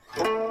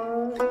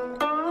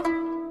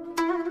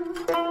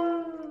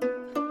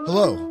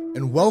Hello,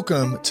 and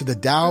welcome to the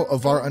Tao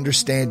of Our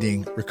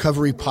Understanding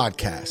Recovery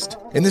Podcast.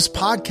 In this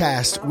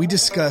podcast, we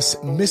discuss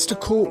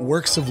mystical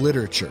works of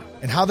literature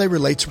and how they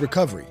relate to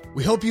recovery.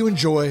 We hope you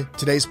enjoy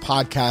today's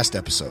podcast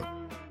episode.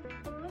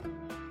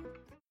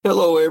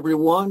 Hello,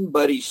 everyone.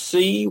 Buddy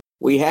C.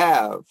 We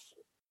have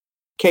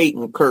Kate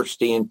and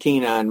Kirsty and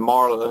Tina and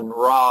Marla and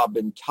Rob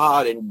and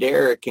Todd and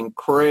Derek and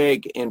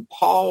Craig and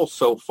Paul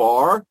so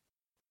far.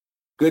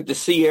 Good to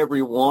see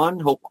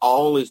everyone. Hope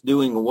all is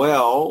doing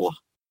well.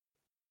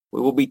 We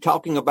will be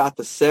talking about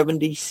the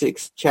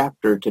 76th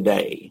chapter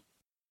today,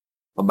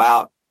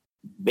 about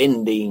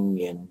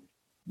bending and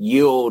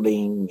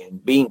yielding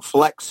and being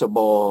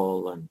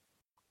flexible and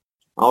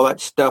all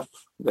that stuff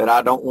that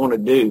I don't want to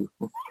do.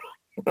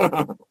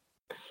 The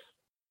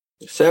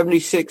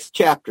 76th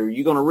chapter.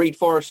 You going to read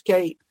for us,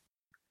 Kate?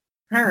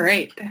 All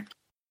right.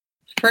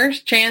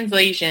 First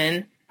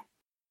translation.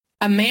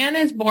 A man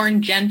is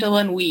born gentle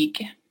and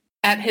weak.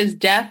 At his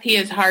death he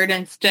is hard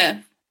and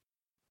stiff.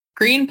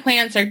 Green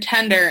plants are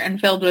tender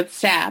and filled with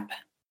sap.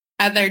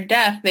 At their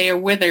death they are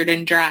withered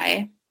and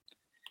dry.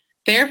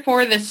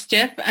 Therefore the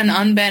stiff and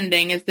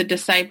unbending is the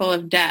disciple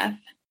of death.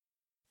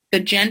 The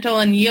gentle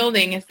and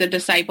yielding is the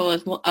disciple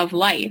of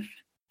life.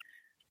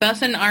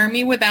 Thus an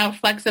army without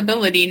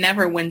flexibility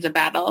never wins a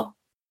battle.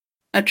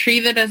 A tree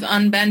that is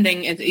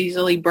unbending is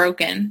easily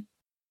broken.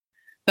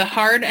 The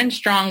hard and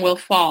strong will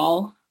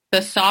fall.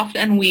 The soft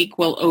and weak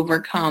will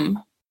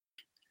overcome.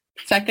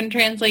 Second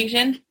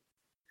translation.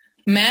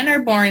 Men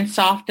are born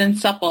soft and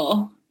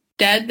supple.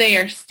 Dead they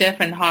are stiff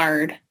and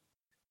hard.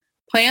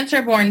 Plants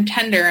are born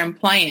tender and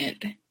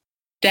pliant.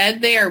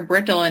 Dead they are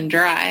brittle and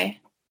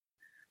dry.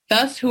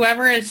 Thus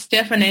whoever is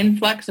stiff and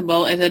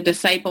inflexible is a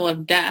disciple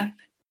of death.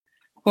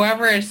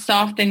 Whoever is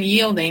soft and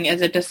yielding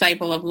is a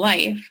disciple of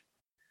life.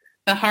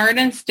 The hard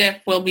and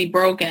stiff will be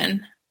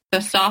broken.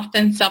 The soft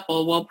and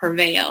supple will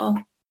prevail.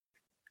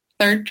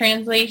 Third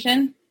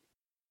translation.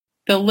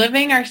 The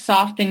living are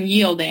soft and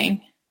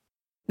yielding.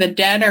 The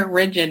dead are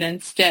rigid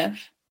and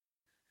stiff.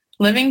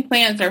 Living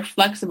plants are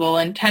flexible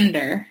and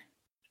tender.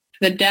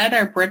 The dead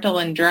are brittle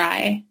and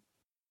dry.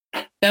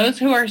 Those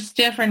who are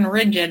stiff and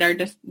rigid are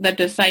the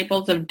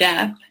disciples of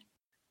death.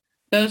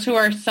 Those who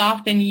are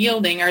soft and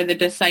yielding are the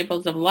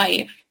disciples of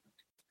life.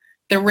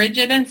 The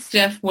rigid and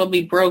stiff will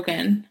be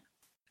broken.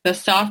 The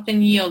soft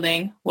and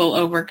yielding will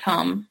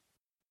overcome.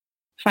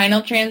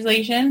 Final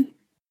translation.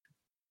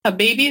 A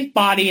baby's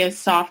body is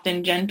soft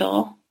and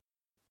gentle.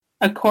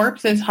 A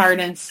corpse is hard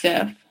and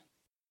stiff.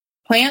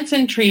 Plants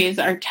and trees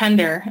are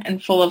tender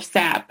and full of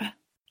sap.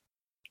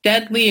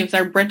 Dead leaves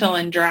are brittle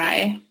and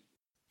dry.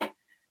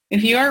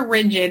 If you are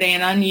rigid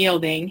and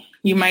unyielding,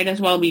 you might as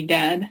well be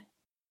dead.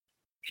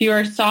 If you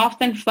are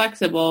soft and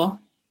flexible,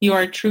 you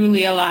are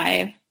truly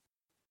alive.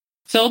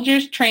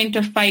 Soldiers trained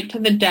to fight to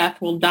the death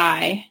will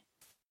die.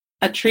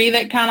 A tree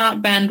that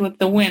cannot bend with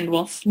the wind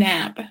will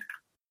snap.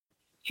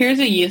 Here's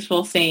a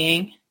useful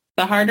saying.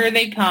 The harder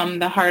they come,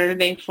 the harder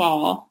they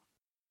fall.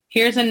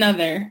 Here's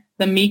another.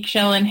 The meek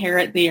shall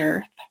inherit the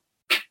earth.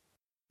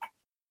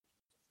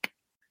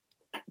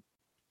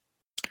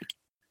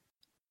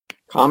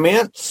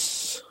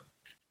 Comments?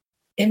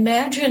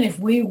 Imagine if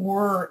we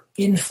were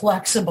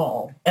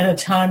inflexible at a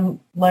time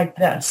like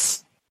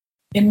this.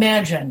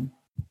 Imagine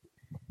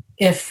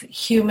if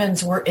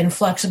humans were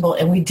inflexible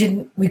and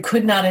we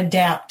could not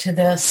adapt to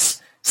this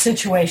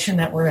situation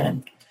that we're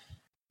in.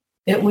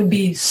 It would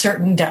be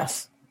certain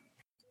death.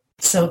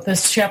 So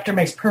this chapter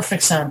makes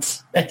perfect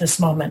sense at this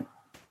moment.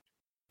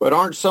 But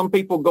aren't some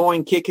people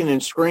going kicking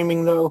and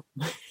screaming, though?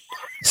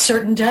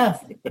 Certain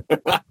death.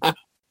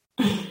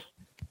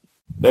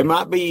 They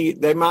might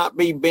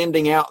be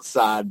bending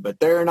outside, but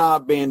they're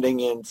not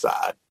bending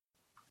inside.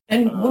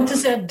 And what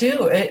does that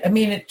do?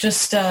 It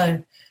just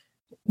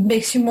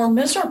makes you more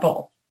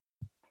miserable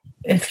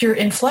if you're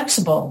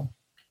inflexible.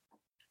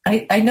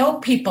 I know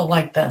people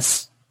like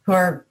this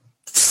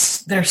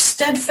they're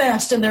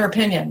steadfast in their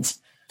opinions.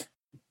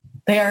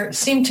 They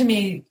seem to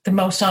me the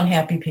most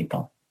unhappy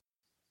people.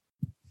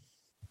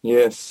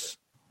 Yes.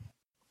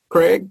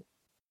 Craig?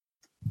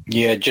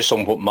 Yeah, just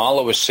on what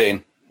Marla was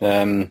saying.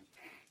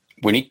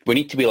 We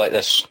need to be like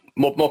this,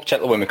 more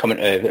particularly when we come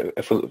into,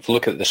 if we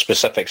look at the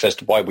specifics as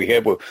to why we're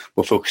here,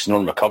 we're focusing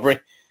on recovery.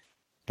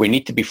 We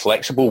need to be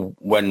flexible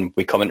when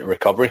we come into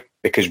recovery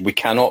because we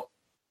cannot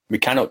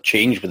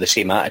change with the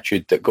same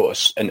attitude that got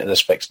us into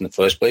this fix in the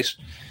first place.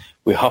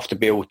 We have to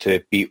be able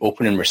to be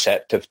open and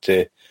receptive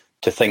to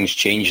things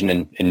changing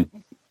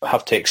and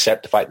have to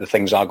accept the fact that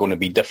things are going to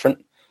be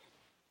different.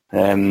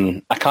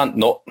 I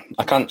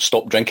can't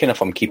stop drinking if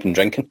I'm keeping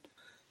drinking.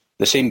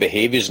 The same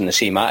behaviours and the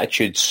same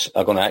attitudes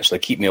are going to actually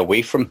keep me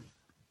away from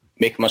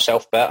making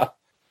myself better.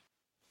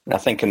 And I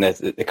think in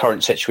the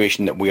current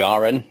situation that we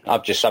are in,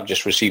 I've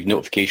just received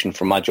notification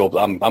from my job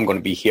that I'm going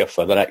to be here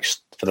for the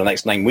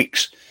next 9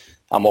 weeks.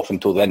 I'm off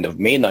until the end of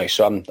May now,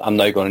 so I'm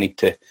now going to need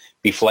to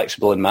be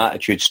flexible in my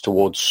attitudes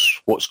towards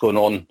what's going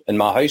on in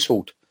my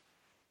household,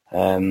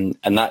 and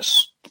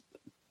that's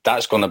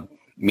going to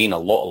mean a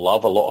lot of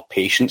love, a lot of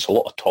patience, a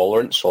lot of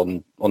tolerance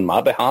on my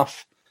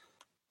behalf.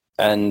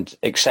 and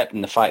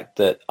accepting the fact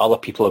that other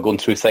people are going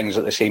through things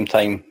at the same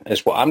time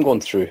as what I'm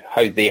going through.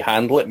 How they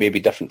handle it may be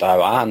different to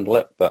how I handle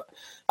it, but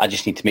I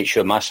just need to make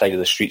sure my side of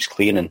the street's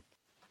clean, and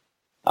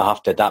I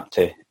have to adapt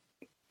to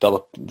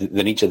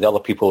the needs of the other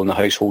people in the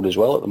household as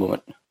well at the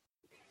moment.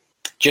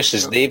 Just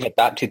as they've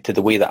adapted to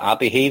the way that I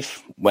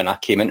behave when I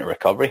came into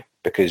recovery,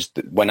 because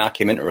when I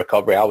came into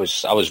recovery, I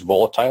was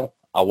volatile.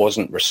 I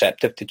wasn't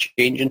receptive to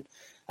changing.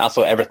 I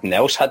thought everything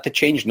else had to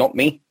change, not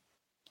me.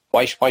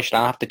 Why should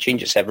I have to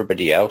change? It's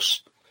everybody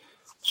else.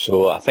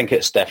 So I think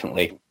it's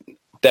definitely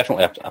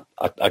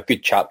a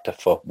good chapter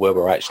for where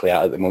we're actually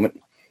at the moment.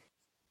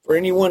 For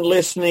anyone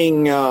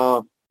listening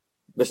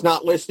that's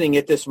not listening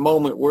at this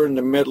moment, we're in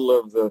the middle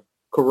of the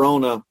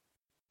corona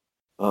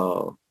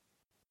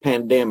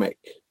pandemic.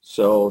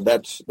 So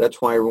that's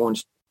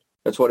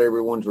what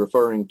everyone's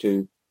referring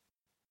to.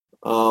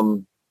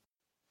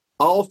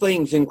 All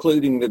things,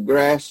 including the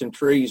grass and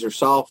trees, are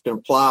soft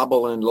and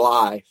pliable in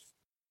life,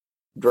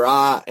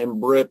 dry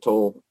and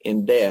brittle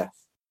in death.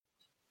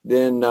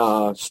 Then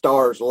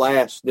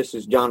this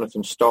is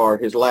Jonathan Starr,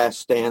 his last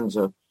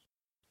stanza: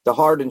 the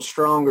hard and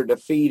strong are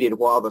defeated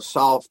while the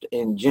soft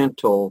and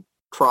gentle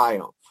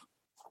triumph.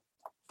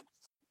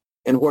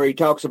 And where he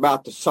talks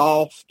about the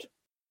soft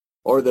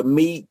or the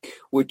meek,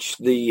 which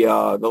the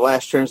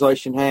last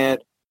translation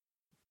had,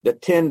 the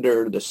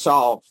tender, the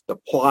soft, the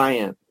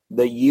pliant,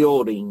 the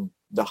yielding,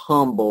 the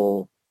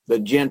humble, the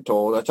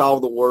gentle. That's all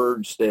the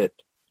words that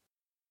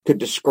could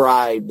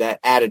describe that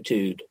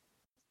attitude.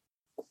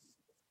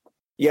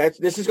 Yeah,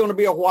 this is going to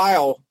be a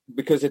while,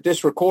 because at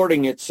this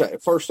recording, it's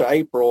 1st of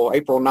April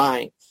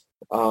 9th.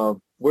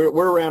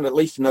 We're around at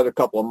least another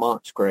couple of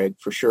months, Craig,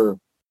 for sure.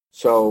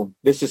 So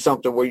this is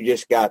something we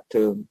just got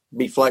to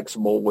be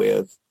flexible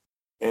with.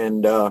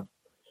 And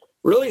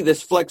really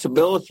this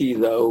flexibility,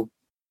 though,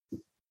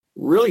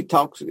 really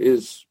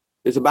is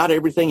about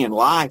everything in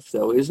life,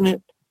 though, isn't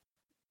it?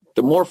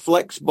 The more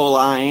flexible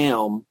I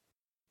am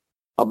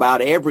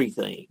about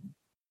everything,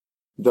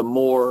 the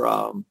more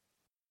I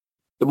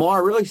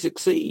really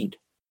succeed.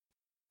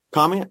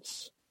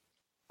 Comments?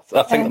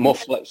 I think the more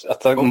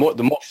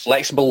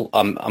flexible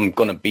I'm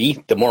going to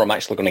be, the more I'm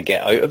actually going to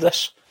get out of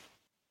this.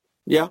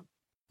 Yeah,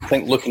 I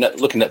think looking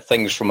at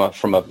things from a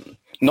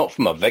not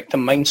from a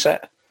victim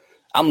mindset.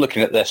 I'm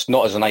looking at this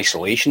not as an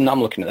isolation.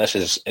 I'm looking at this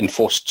as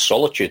enforced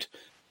solitude.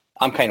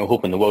 I'm kind of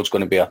hoping the world's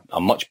going to be a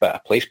much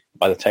better place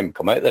by the time we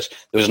come out of this.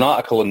 There was an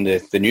article in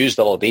the news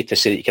the other day to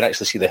say that you can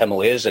actually see the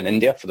Himalayas in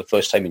India for the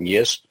first time in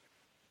years,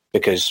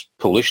 because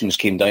pollution's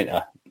came down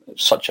to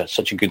such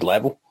a good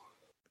level.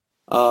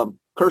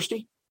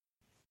 Kirsty?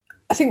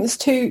 I think there's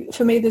two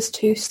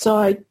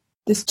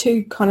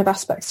kind of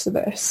aspects to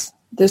this.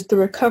 There's the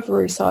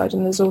recovery side,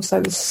 and there's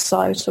also the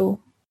societal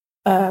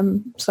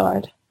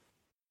side.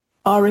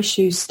 Our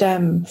issues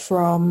stem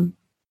from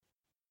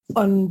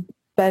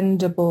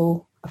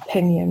unbendable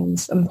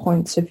opinions and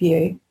points of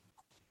view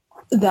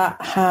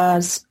that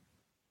has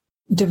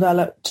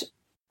developed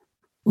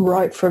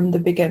right from the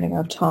beginning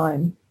of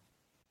time.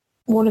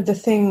 One of the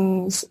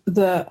things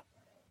that,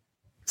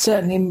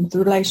 certainly in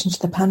relation to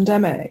the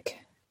pandemic,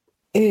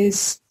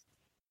 is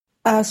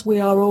as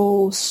we are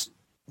all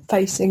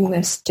facing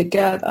this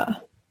together,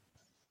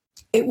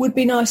 it would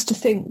be nice to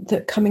think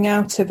that coming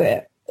out of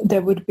it,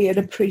 there would be an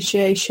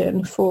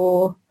appreciation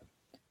for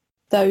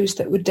those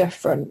that were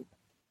different,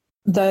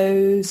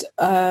 those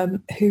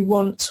who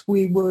once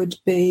we would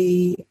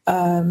be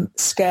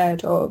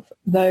scared of,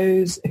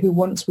 those who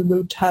once we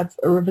would have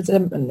a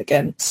resentment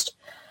against.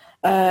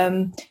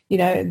 There's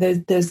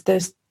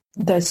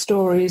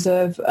stories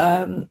of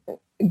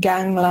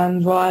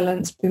gangland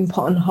violence being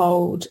put on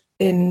hold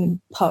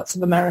in parts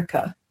of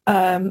America,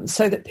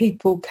 so that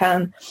people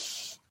can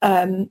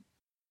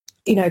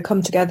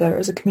come together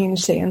as a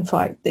community and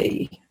fight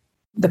the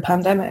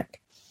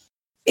pandemic.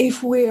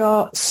 If we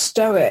are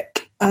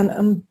stoic and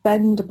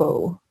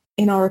unbendable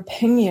in our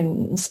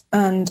opinions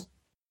and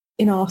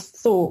in our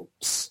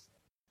thoughts,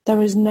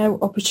 there is no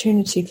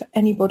opportunity for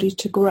anybody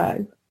to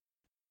grow.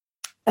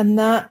 And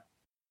that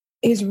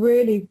is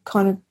really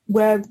kind of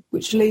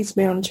which leads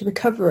me on to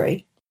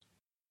recovery.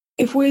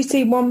 If we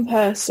see one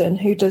person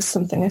who does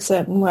something a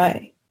certain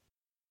way,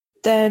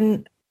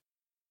 then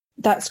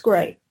that's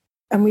great.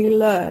 And we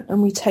learn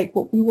and we take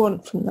what we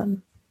want from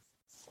them.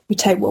 We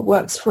take what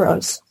works for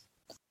us.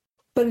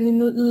 But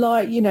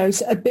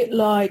it's a bit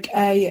like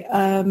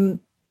a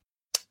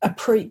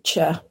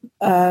preacher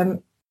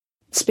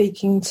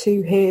speaking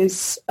to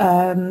his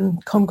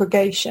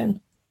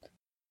congregation.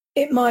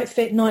 It might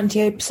fit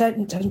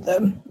 98% of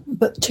them,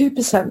 but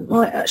 2%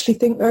 might actually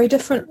think very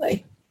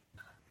differently.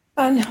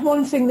 And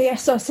one thing the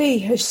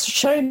SRC has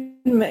shown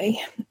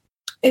me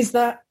is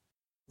that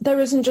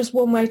there isn't just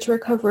one way to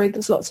recovery.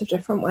 There's lots of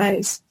different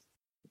ways.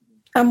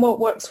 And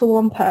what works for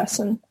one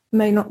person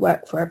may not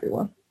work for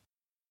everyone.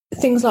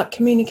 Things like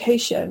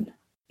communication,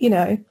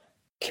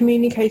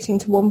 communicating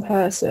to one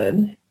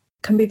person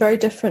can be very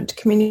different to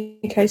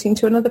communicating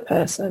to another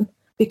person,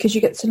 because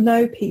you get to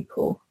know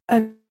people.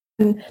 And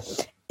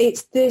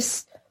it's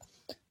this,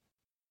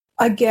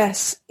 I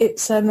guess,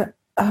 it's an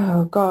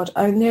oh God,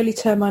 I nearly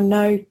turn my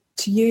no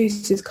to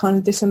use is kind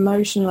of this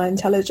emotional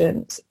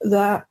intelligence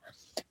that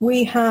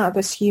we have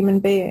as human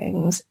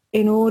beings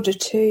in order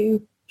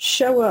to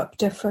show up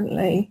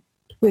differently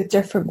with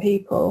different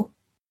people.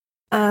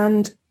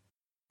 And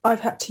I've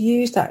had to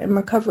use that in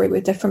recovery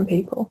with different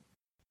people.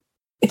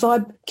 If I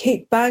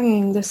keep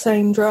banging the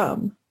same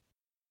drum,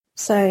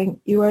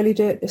 saying, you only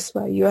do it this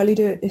way, you only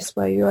do it this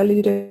way, you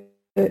only do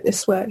it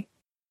this way,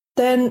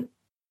 then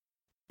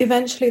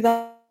eventually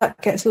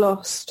that gets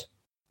lost.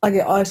 I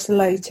get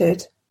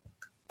isolated.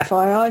 If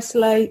I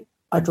isolate,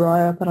 I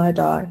dry up and I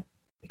die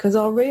because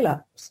I'll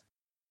relapse.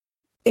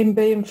 In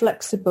being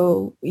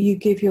flexible, you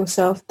give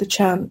yourself the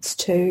chance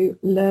to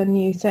learn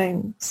new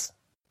things.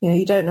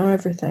 You don't know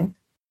everything.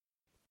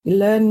 You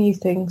learn new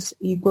things,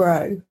 you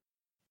grow.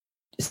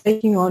 Just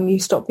taking on, you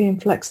stop being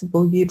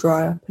flexible, you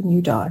dry up and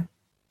you die.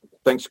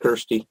 Thanks,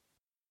 Kirsty.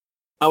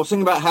 I was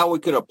thinking about how we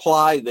could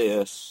apply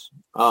this.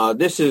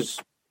 This is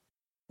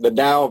the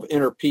Tao of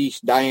Inner Peace,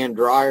 Diane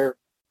Dreyer.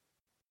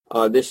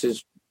 This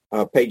is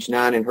page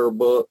 9 in her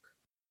book.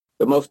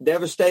 The most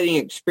devastating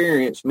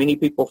experience many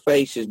people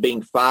face is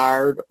being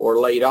fired or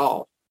laid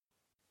off.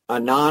 A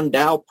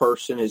non-Tao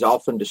person is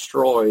often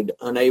destroyed,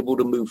 unable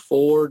to move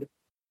forward,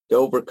 to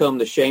overcome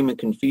the shame and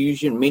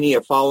confusion. Many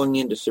have fallen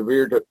into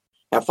severe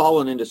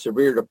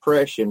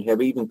depression,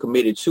 have even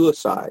committed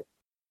suicide.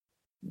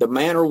 The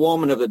man or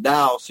woman of the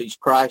Tao sees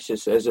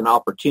crisis as an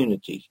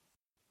opportunity.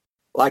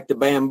 Like the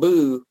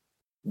bamboo,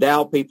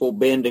 Tao people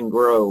bend and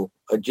grow,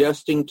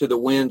 adjusting to the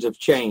winds of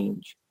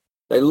change.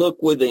 They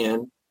look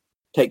within,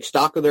 take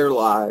stock of their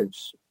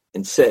lives,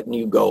 and set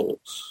new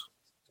goals.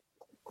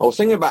 I was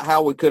thinking about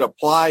how we could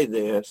apply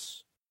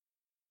this,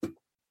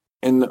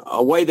 and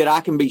a way that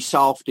I can be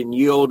soft and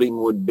yielding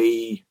would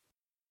be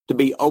to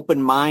be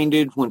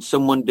open-minded when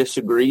someone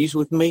disagrees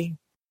with me,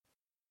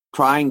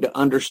 trying to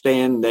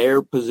understand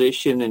their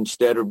position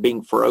instead of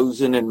being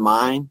frozen in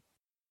mine.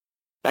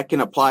 That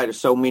can apply to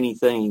so many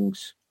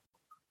things.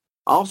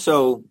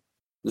 Also,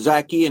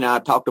 Zachy and I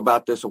talked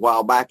about this a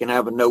while back and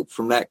have a note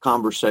from that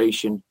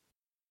conversation.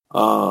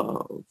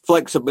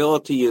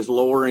 Flexibility is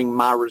lowering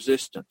my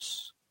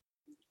resistance.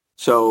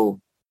 So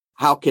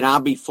how can I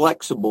be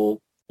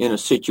flexible in a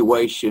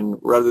situation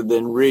rather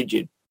than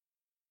rigid?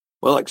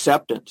 Well,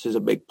 acceptance is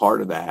a big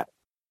part of that.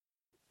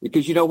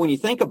 Because, when you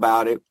think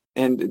about it,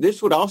 and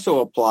this would also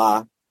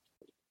apply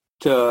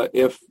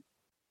to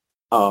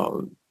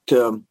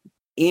to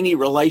any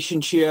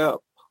relationship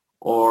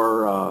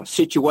or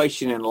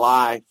situation in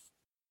life,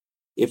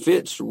 if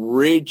it's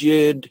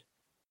rigid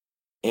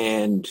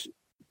and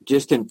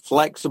just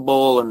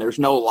inflexible and there's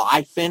no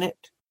life in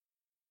it,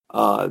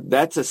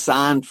 that's a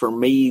sign for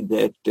me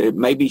that it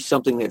may be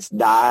something that's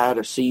died,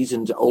 a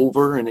season's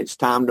over, and it's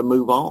time to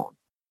move on.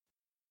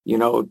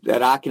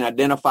 That I can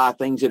identify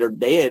things that are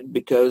dead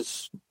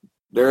because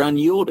they're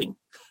unyielding.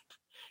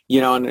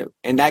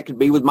 And that could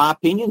be with my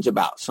opinions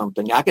about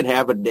something. I could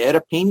have a dead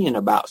opinion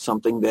about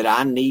something that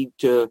I need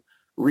to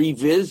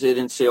revisit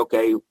and say,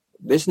 okay,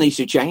 this needs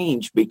to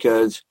change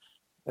because,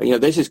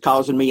 this is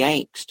causing me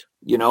angst.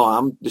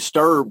 I'm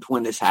disturbed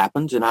when this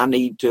happens, and I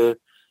need to,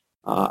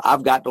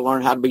 I've got to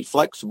learn how to be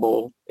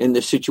flexible in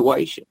this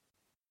situation.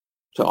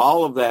 So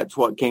all of that's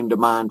what came to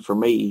mind for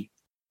me.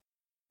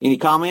 Any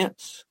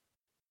comments?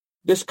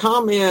 This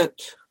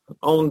comment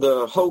on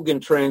the Hogan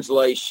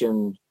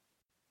translation,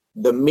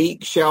 the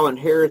meek shall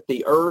inherit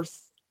the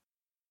earth.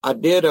 I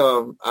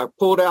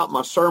pulled out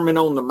my Sermon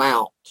on the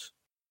Mount,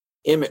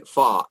 Emmett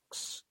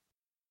Fox,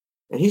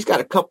 and he's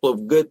got a couple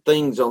of good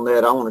things on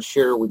that I want to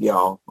share with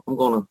y'all. I'm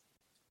going to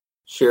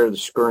share the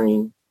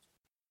screen.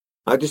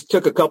 I just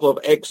took a couple of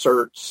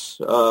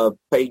excerpts,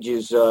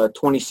 pages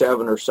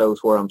 27 or so is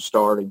where I'm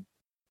starting.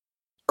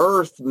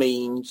 Earth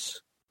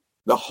means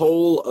the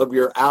whole of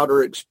your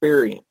outer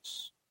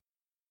experience.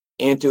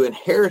 And to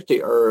inherit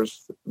the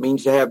earth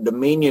means to have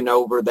dominion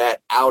over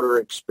that outer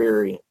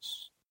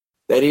experience.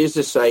 That is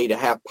to say, to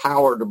have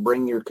power to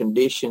bring your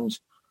conditions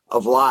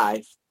of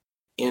life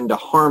into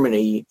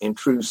harmony and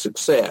true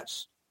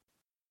success.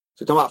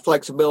 So talking about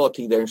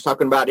flexibility there. He's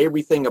talking about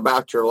everything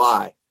about your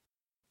life.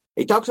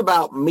 He talks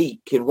about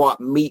meek and what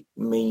meek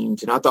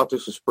means, and I thought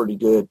this was pretty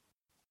good.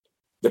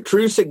 The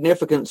true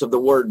significance of the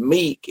word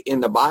meek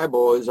in the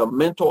Bible is a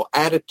mental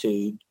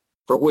attitude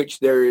for which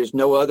there is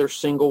no other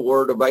single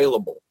word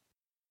available.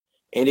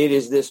 And it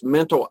is this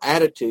mental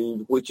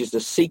attitude which is the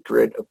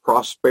secret of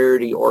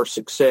prosperity or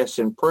success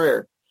in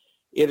prayer.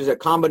 It is a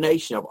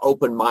combination of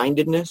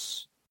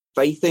open-mindedness,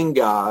 faith in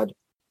God,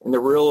 and the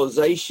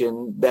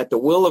realization that the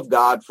will of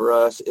God for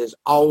us is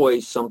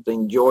always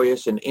something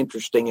joyous and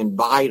interesting and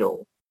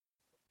vital,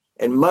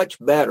 and much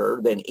better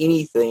than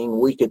anything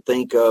we could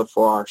think of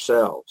for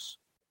ourselves.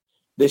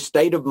 This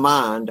state of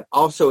mind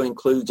also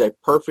includes a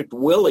perfect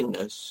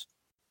willingness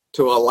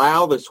to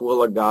allow this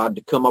will of God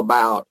to come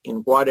about in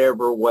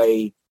whatever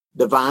way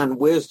divine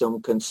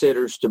wisdom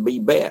considers to be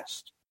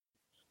best,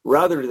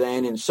 rather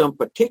than in some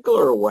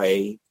particular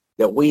way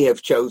that we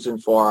have chosen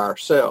for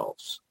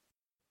ourselves.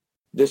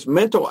 This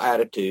mental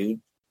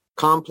attitude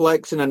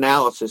complex in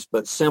analysis,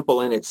 but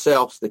simple in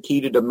itself, is the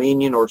key to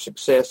dominion or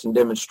success in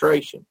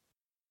demonstration.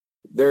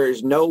 There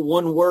is no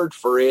one word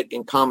for it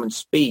in common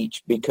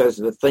speech because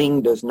the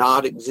thing does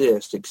not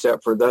exist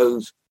except for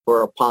those who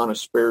are upon a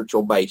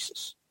spiritual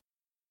basis.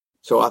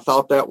 So I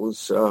thought that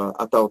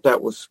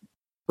was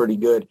pretty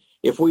good.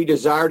 If we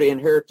desire to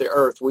inherit the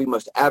earth, we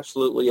must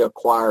absolutely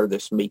acquire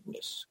this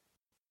meekness.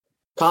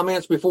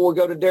 Comments before we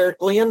go to Derek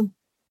Lynn?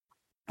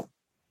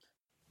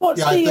 Go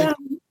ahead,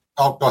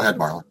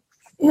 Marla.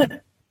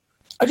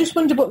 I just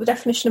wondered what the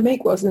definition of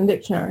meek was in the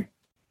dictionary.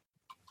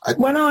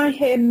 When I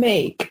hear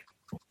meek,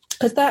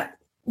 because that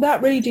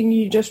reading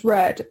you just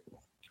read,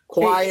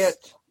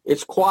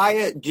 it's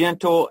quiet,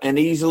 gentle, and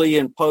easily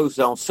imposed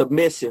on,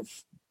 submissive.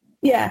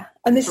 Yeah,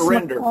 and this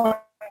surrender. Is my point.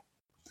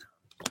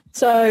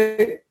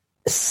 So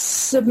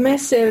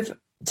submissive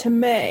to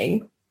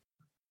me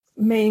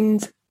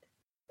means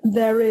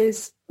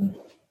it's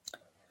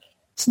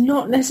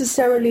not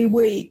necessarily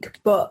weak,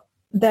 but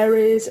there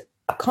is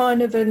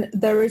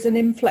an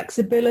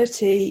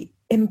inflexibility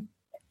in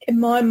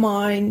my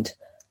mind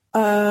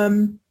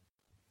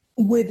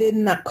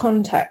within that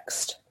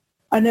context.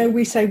 I know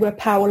we say we're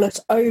powerless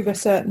over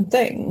certain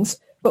things,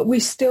 but we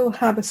still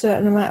have a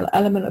certain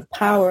element of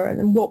power.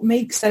 And what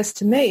meek says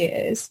to me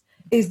is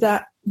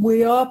that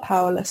we are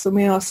powerless and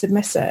we are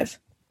submissive.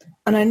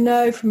 And I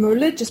know from a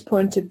religious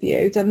point of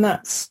view, then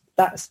that's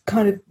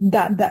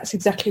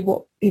exactly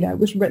what,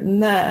 was written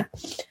there.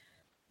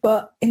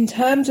 But in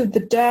terms of the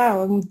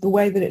Tao and the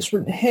way that it's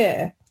written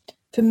here,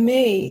 for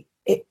me,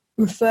 it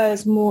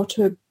refers more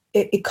to,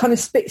 it kind of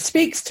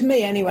speaks to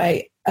me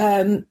anyway,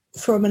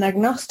 from an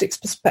agnostic's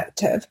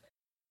perspective,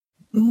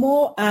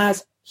 more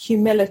as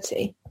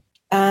humility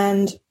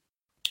and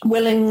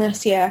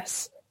willingness,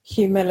 yes,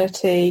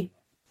 humility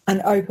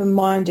and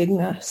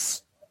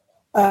open-mindedness,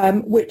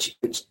 which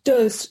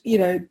does,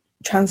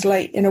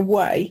 translate in a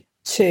way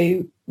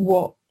to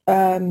what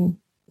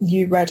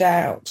you read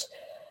out.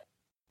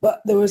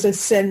 But there was a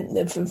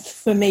sense,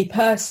 for me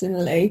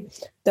personally,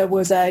 there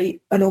was an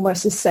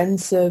almost a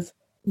sense of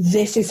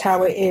this is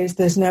how it is,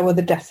 there's no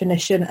other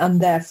definition,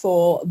 and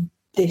therefore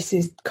this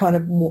is kind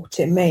of what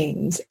it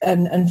means.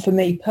 And for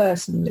me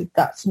personally,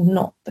 that's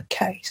not the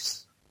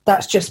case.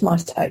 That's just my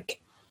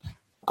take.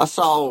 I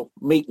saw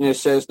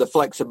meekness as the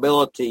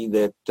flexibility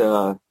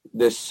that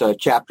this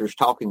chapter is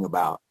talking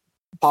about.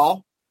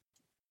 Paul?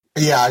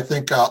 Yeah, I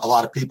think a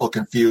lot of people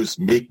confuse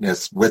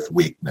meekness with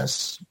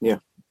weakness. Yeah.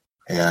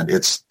 And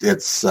it's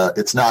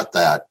not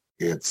that.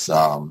 It's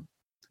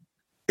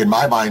in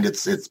my mind,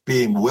 it's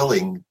being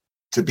willing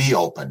to be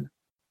open,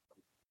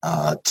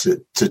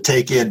 to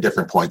take in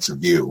different points of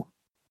view,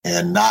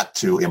 and not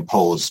to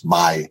impose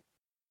my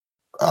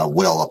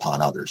will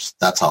upon others.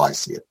 That's how I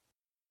see it.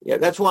 Yeah,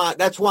 that's why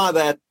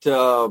that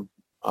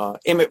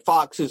Emmett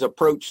Fox's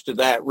approach to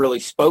that really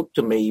spoke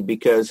to me,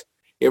 because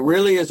it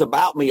really is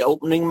about me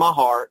opening my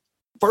heart.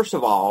 First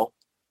of all,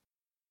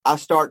 I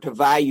start to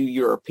value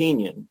your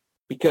opinion,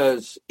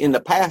 because in the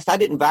past I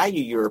didn't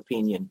value your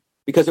opinion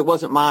because it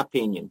wasn't my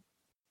opinion.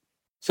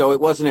 So it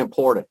wasn't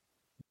important.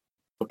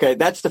 Okay,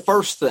 that's the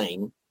first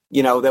thing,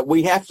 that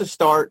we have to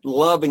start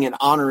loving and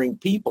honoring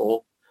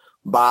people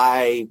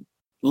by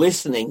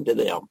listening to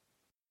them.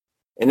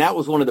 And that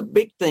was one of the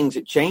big things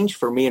that changed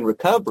for me in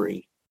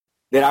recovery,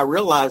 that I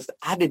realized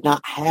I did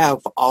not have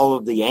all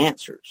of the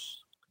answers,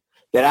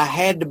 that I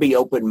had to be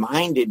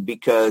open-minded,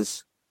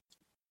 because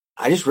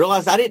I just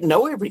realized I didn't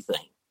know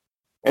everything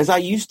as I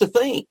used to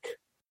think.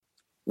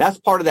 That's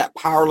part of that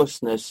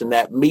powerlessness and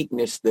that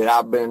meekness that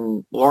I've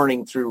been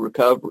learning through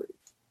recovery.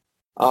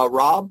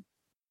 Rob?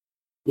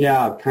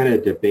 Yeah, kind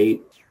of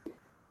debate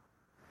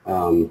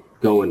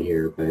going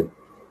here, but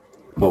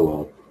oh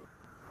well.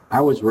 I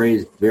was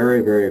raised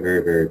very, very,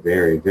 very, very,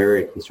 very,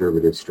 very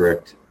conservative,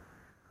 strict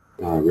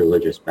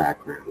religious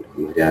background.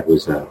 My dad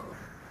was a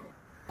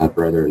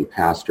brother and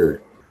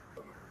pastor.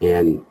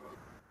 And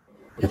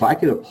if I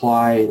can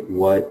apply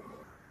what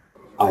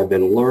I've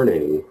been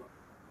learning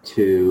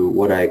to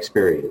what I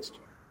experienced,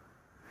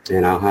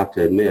 and I'll have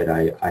to admit,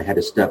 I had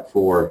to step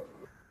for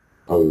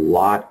a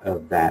lot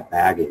of that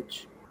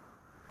baggage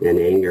and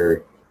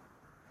anger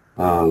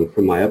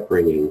from my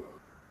upbringing.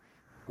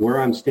 Where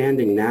I'm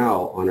standing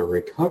now on a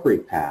recovery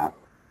path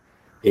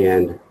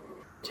and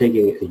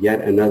taking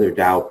yet another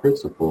Tao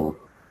principle,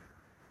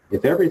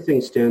 if everything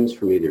stems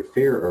from either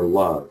fear or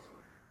love,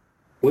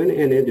 when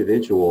an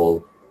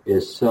individual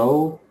is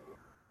so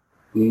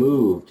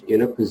moved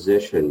in a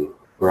position,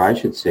 or I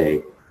should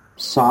say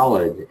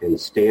solid and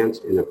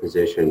stanced in a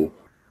position,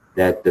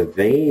 that the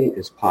vein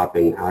is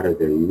popping out of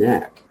their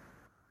neck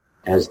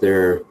as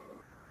they're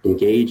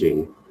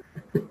engaging,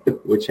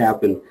 which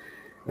happened,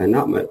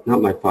 not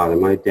my father,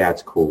 my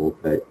dad's cool,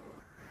 but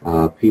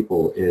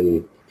people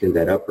in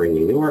that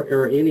upbringing,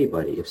 or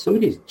anybody, if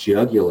somebody's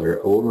jugular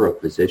over a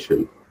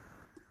position,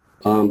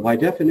 by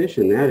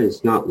definition, that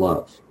is not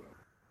love.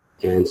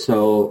 And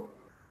so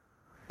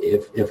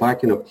if I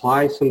can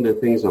apply some of the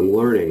things I'm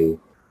learning,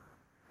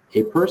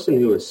 a person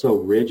who is so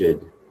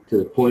rigid to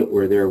the point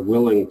where they're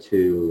willing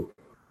to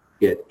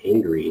get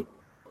angry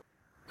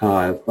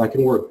if I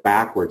can work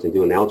backwards and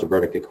do an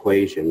algebraic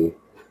equation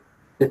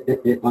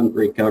on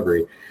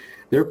recovery,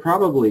 they're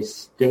probably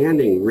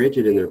standing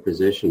rigid in their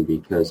position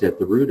because at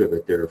the root of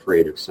it, they're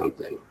afraid of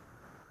something.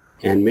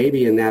 And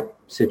maybe in that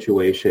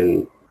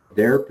situation,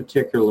 their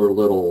particular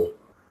little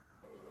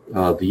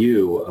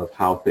view of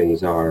how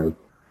things are,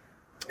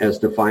 as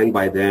defined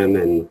by them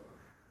and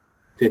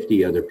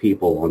 50 other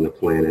people on the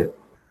planet,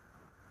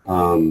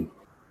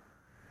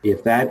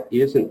 if that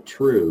isn't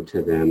true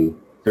to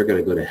them, they're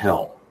going to go to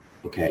hell.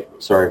 Okay,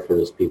 sorry for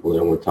those people that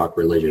don't want to talk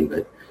religion,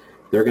 but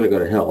they're going to go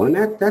to hell. And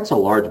that's a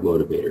large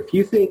motivator. If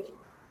you think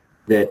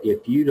that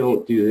if you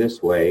don't do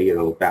this way,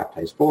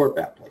 baptize forward,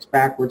 baptize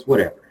backwards,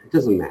 whatever, it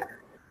doesn't matter.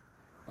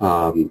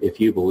 If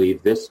you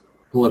believe this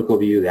political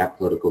view, that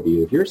political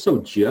view, if you're so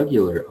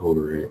jugular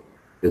over it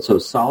and so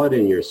solid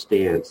in your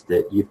stance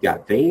that you've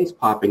got veins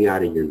popping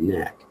out of your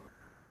neck,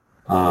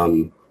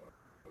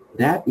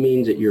 that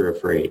means that you're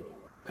afraid,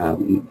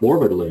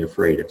 morbidly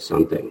afraid of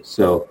something.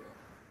 So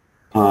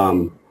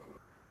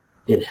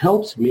it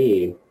helps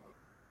me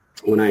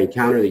when I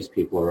encounter these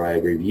people or I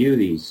review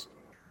these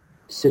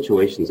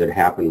situations that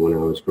happened when I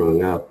was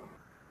growing up.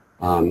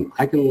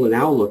 I can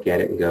now look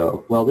at it and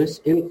go, well, this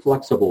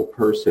inflexible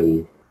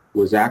person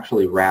was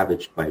actually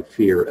ravaged by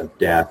fear of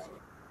death.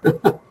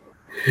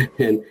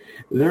 And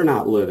they're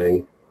not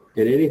living.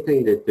 And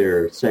anything that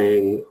they're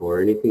saying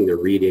or anything they're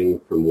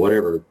reading from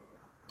whatever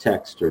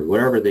text or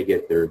wherever they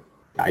get their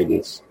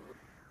guidance,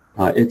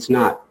 it's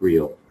not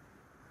real.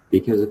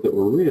 Because if it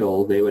were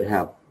real, they would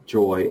have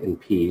joy and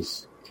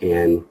peace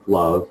and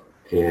love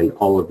and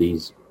all of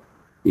these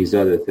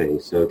other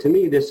things. So to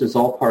me, this is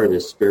all part of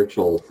this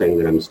spiritual thing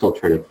that I'm still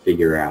trying to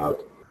figure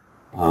out.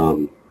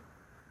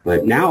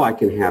 But now I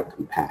can have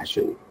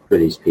compassion for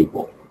these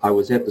people. I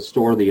was at the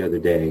store the other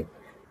day,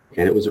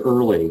 and it was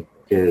early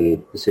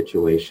in the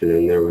situation,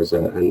 and there was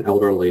an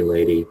elderly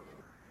lady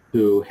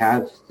who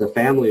had the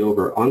family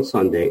over on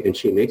Sunday, and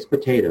she makes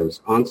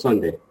potatoes on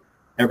Sunday,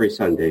 every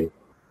Sunday,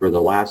 for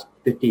the last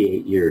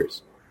 58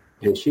 years.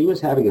 And she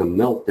was having a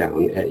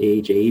meltdown at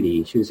age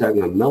 80. She was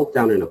having a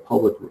meltdown in a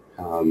public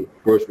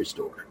grocery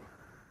store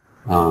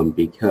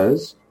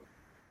because,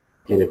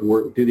 and if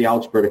we do the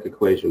algebraic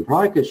equation,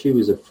 probably because she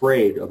was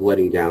afraid of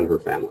letting down her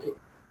family.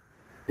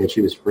 And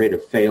she was afraid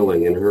of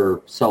failing, and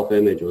her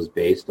self-image was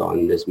based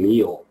on this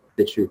meal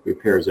that she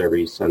prepares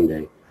every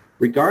Sunday.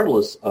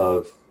 Regardless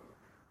of,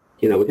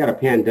 we got a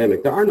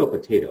pandemic, there are no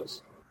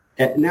potatoes.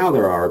 Now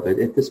there are, but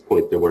at this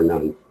point there were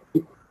none.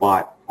 We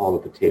bought all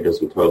the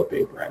potatoes and toilet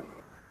paper.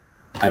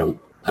 I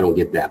don't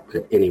get that,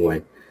 but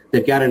anyway,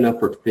 they've got enough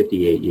for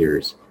 58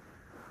 years.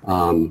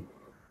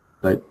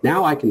 But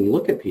now I can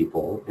look at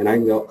people and I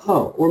can go,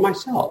 or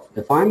myself.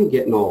 If I'm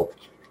getting old,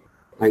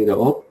 I can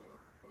go,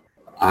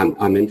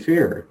 I'm in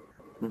fear.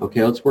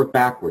 Okay, let's work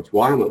backwards.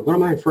 What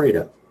am I afraid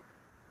of?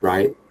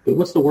 Right? And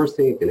what's the worst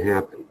thing that can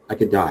happen? I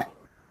could die.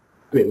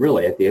 I mean,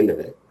 really, at the end of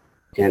it.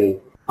 And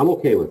I'm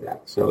okay with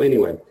that. So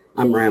anyway,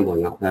 I'm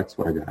rambling. That's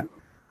what I got.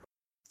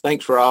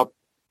 Thanks, Rob.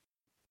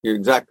 You're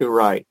exactly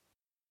right,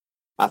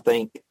 I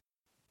think.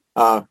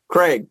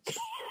 Craig.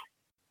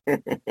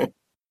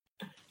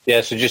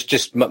 Yeah, so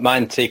just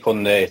my take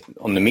on the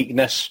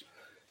meekness.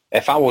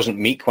 If I wasn't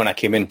meek when I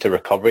came into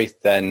recovery,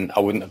 then I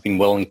wouldn't have been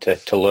willing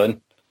to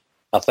learn.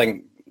 I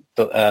think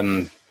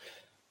that,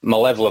 my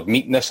level of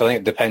meekness, I think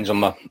it depends on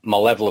my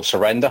level of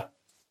surrender.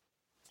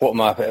 What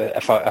am I?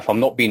 If I'm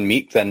not being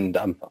meek, then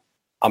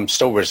I'm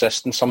still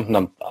resisting something.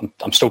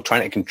 I'm still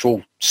trying to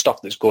control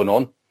stuff that's going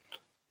on.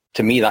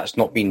 To me, that's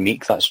not being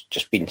meek. That's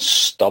just being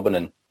stubborn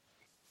and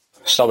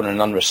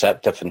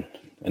unreceptive and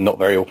not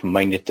very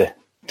open-minded to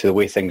the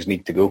way things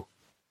need to go.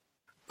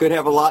 Could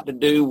have a lot to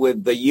do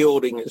with the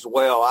yielding as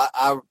well.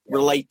 I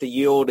relate the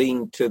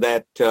yielding to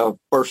that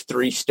first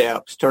three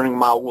steps, turning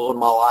my will and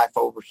my life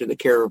over to the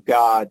care of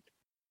God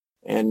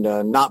and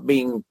not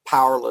being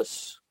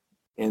powerless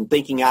and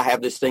thinking I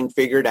have this thing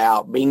figured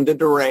out, being the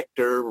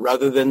director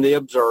rather than the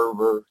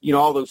observer,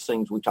 all those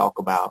things we talk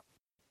about.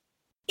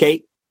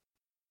 Kate?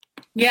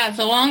 Yes,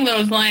 along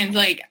those lines,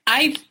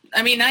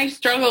 I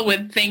struggle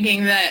with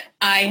thinking that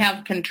I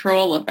have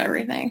control of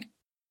everything.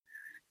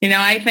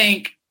 I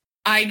think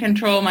I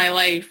control my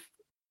life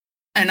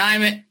and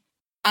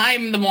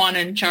I'm the one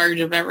in charge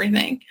of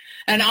everything.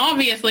 And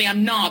obviously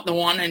I'm not the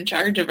one in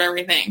charge of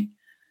everything.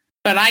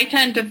 But I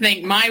tend to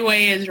think my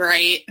way is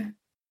right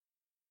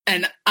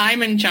and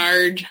I'm in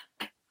charge.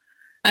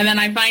 And then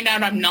I find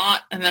out I'm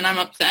not, and then I'm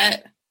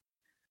upset.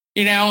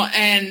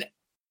 And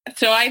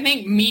so I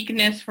think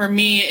meekness for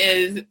me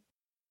is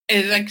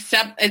it's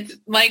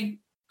like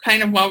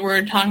kind of what we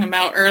were talking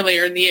about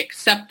earlier, the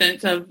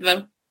acceptance of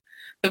the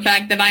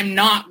fact that I'm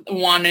not the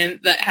one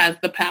that has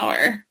the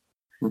power.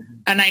 Mm-hmm.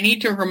 And I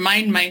need to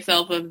remind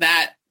myself of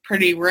that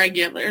pretty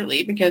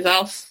regularly because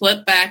I'll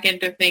slip back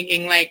into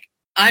thinking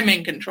I'm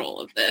in control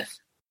of this.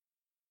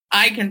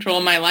 I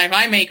control my life.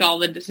 I make all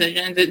the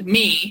decisions. It's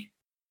me.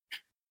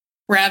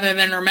 Rather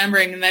than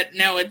remembering that,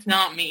 no, it's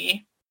not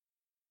me.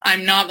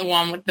 I'm not the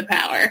one with the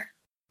power.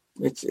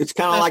 It's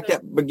kind of like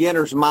that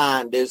beginner's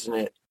mind, isn't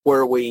it?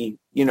 where we,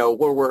 where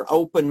we're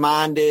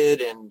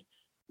open-minded and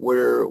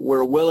we're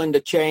willing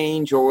to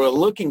change, or we're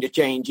looking to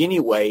change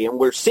anyway, and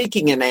we're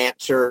seeking an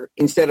answer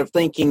instead of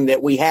thinking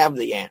that we have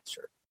the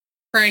answer.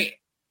 Right.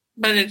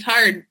 But it's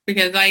hard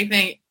because I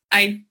think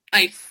I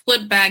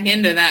slip back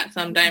into that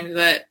sometimes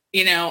that,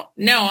 no,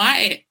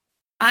 I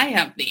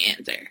have the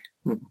answer.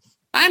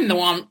 I'm the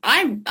one,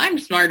 I'm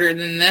smarter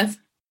than this.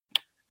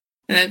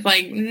 And it's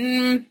like,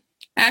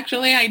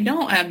 actually, I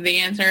don't have the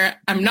answer.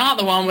 I'm not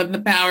the one with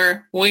the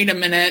power. Wait a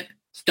minute.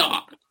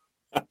 Stop.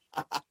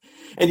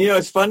 And,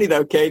 it's funny,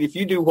 though, Kate, if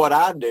you do what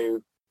I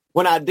do,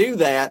 when I do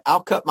that,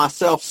 I'll cut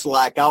myself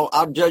slack.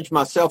 I'll judge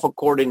myself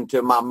according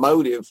to my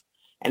motive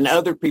and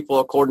other people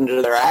according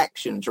to their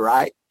actions,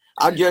 right?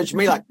 I'll judge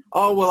me like,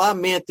 oh, well, I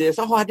meant this.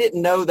 Oh, I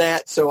didn't know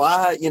that. So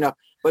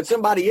but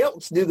somebody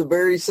else do the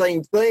very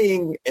same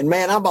thing, and,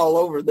 man, I'm all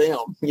over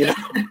them,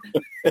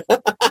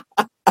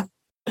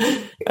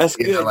 That's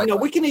good.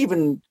 We can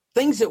even,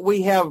 things that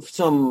we have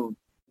some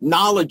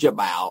knowledge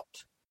about,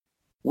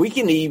 we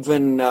can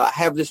even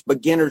have this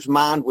beginner's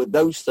mind with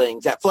those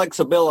things, that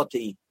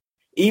flexibility.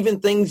 Even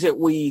things that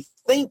we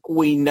think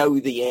we know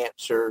the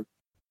answer,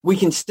 we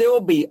can still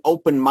be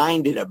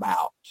open-minded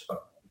about,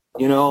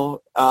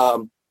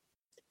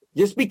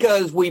 Just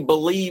because we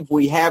believe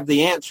we have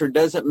the answer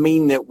doesn't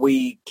mean that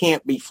we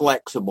can't be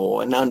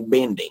flexible and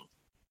unbending.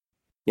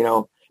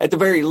 At the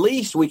very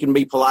least, we can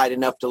be polite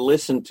enough to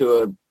listen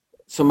to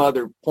some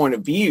other point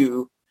of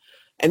view.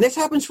 And this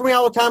happens for me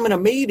all the time in a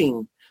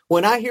meeting.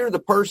 When I hear the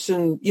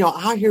person,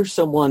 I hear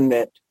someone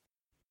that,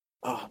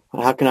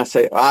 how can I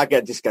say it? I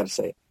just got to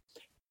say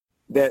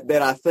it.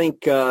 That I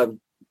think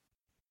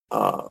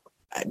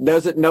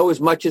doesn't know as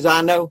much as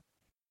I know.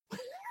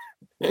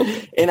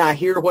 And I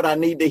hear what I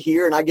need to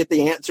hear, and I get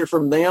the answer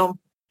from them.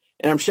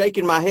 And I'm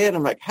shaking my head.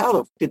 I'm like, how the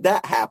f- did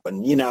that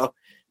happen?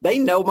 They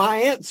know my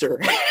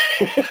answer.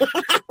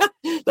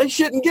 They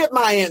shouldn't get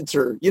my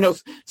answer.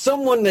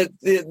 Someone that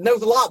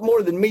knows a lot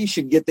more than me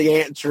should get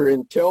the answer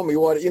and tell me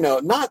what,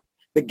 not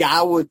the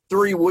guy with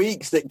 3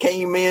 weeks that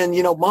came in,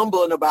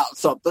 mumbling about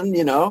something,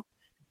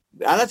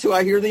 That's who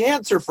I hear the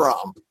answer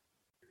from,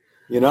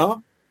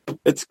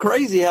 It's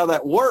crazy how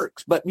that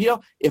works. But,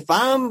 if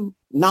I'm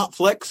not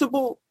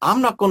flexible,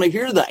 I'm not going to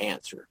hear the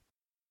answer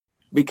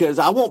because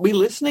I won't be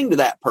listening to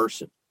that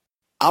person.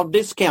 I'll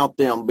discount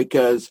them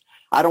because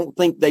I don't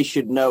think they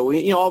should know,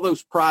 all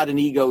those pride and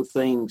ego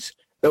things,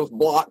 those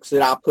blocks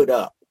that I put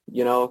up,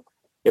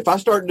 If I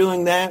start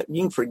doing that,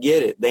 you can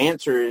forget it. The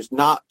answer is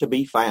not to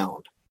be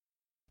found,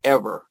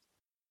 ever.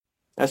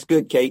 That's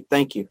good, Kate.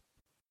 Thank you.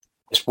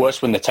 It's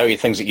worse when they tell you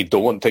things that you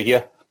don't want to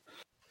hear.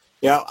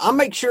 Yeah, I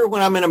make sure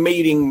when I'm in a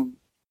meeting,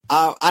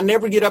 I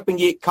never get up and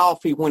get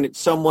coffee when it's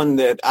someone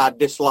that I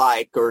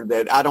dislike or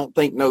that I don't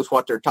think knows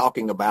what they're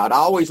talking about. I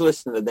always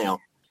listen to them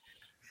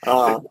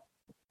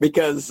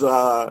because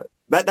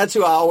that's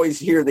who I always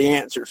hear the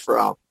answers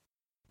from.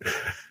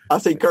 I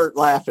see Kurt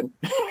laughing.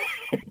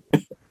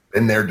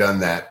 Been there,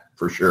 done that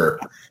for sure.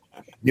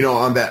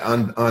 On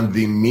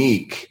the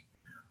meek,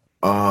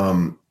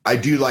 I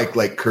do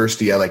like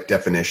Kirsty. I like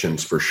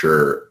definitions for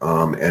sure.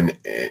 And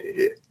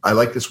I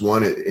like this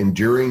one,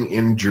 enduring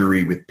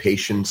injury with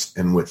patience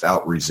and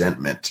without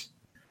resentment.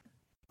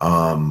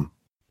 I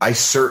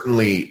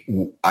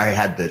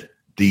had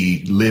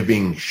the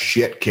living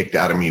shit kicked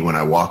out of me when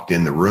I walked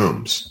in the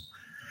rooms,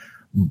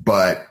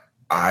 but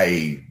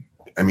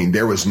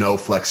there was no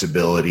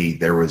flexibility.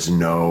 There was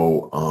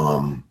no,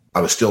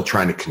 I was still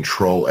trying to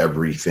control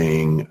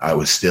everything. I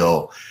was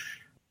still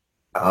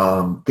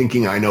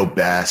thinking I know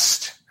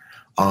best.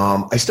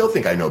 I still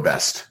think I know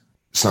best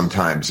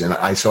sometimes.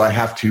 And so I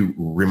have to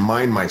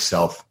remind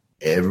myself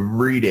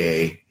every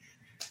day,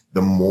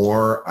 the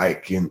more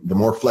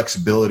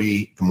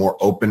flexibility, the more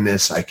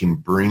openness I can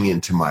bring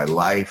into my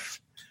life.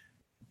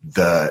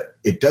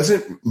 It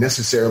doesn't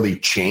necessarily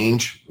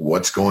change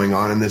what's going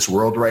on in this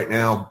world right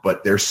now,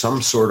 but there's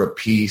some sort of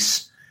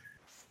peace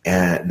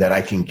that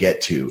I can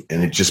get to.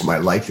 And my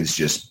life is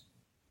just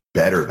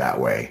better that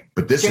way.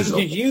 But this changes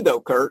you though,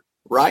 Kurt,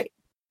 right?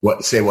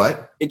 What? Say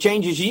what? It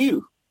changes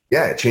you.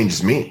 Yeah, it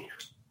changes me.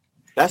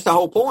 That's the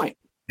whole point.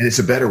 And it's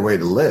a better way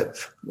to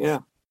live. Yeah.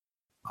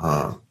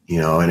 But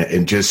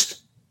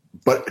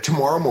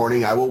tomorrow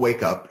morning I will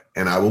wake up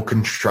and I will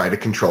try to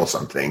control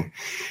something.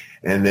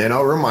 And then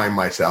I'll remind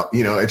myself,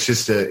 it's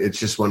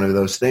just one of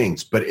those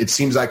things. But it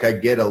seems like I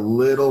get a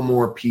little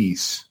more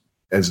peace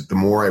as the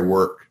more I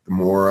work, the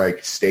more I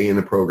stay in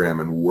the program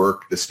and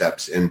work the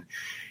steps and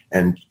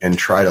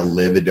try to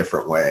live a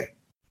different way.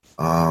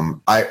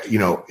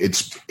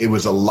 It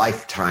was a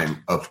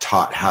lifetime of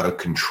taught how to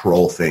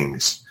control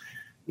things,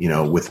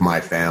 with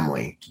my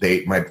family.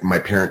 My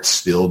parents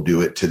still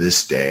do it to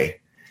this day.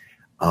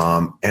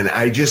 And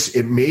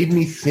it made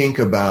me think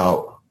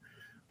about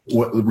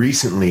what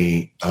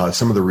recently,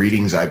 some of the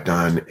readings I've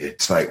done.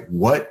 It's like,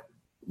 what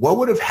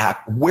would have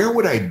happened? Where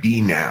would I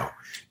be now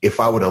if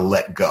I would have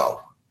let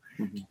go?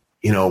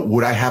 Mm-hmm.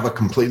 Would I have a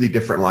completely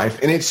different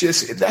life? And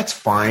that's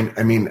fine.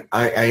 I mean,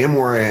 I am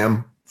where I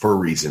am for a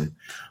reason.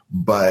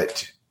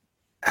 But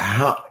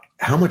how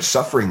how much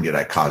suffering did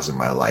I cause in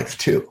my life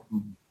too?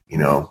 You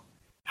know,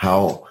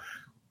 how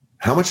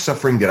much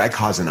suffering did I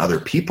cause in other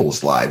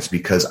people's lives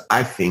because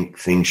I think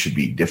things should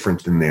be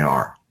different than they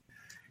are.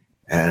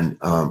 And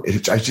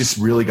it just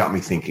really got me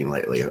thinking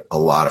lately a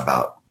lot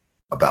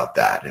about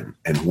that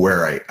and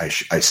where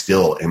I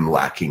still am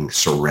lacking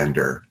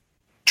surrender,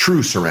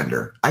 true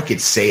surrender. I could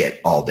say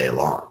it all day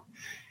long,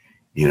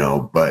 you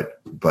know,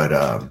 but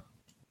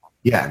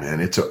yeah,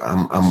 man,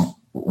 I'm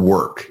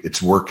work.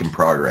 It's work in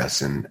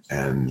progress, and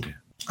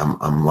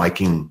I'm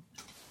liking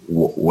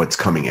what's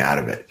coming out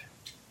of it.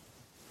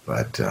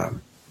 But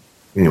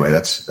anyway,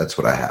 that's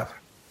what I have.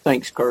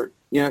 Thanks, Kurt.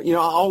 You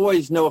know, I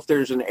always know if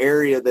there's an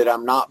area that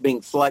I'm not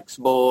being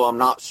flexible, I'm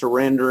not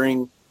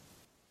surrendering.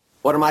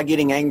 What am I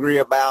getting angry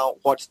about?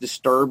 What's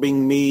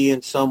disturbing me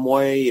in some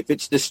way? If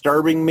it's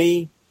disturbing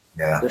me,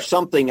 there's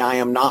something I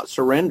am not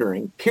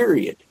surrendering,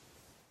 period.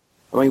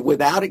 I mean,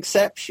 without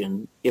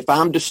exception, if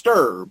I'm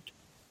disturbed,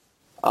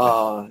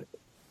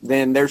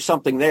 then there's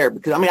something there.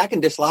 Because, I mean, I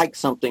can dislike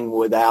something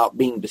without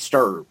being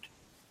disturbed.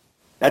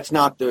 It's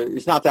not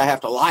that I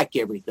have to like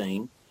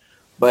everything,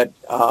 but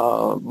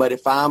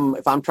if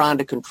I'm trying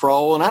to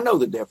control, and I know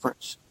the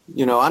difference,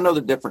 you know, I know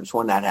the difference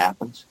when that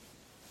happens.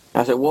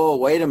 I said, whoa,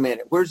 wait a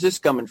minute. Where's this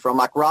coming from?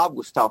 Like Rob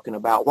was talking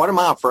about, what am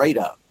I afraid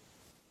of?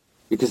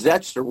 Because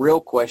that's the real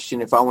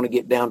question if I want to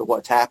get down to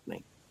what's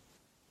happening.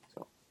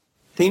 So,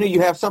 Tina, you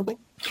have something?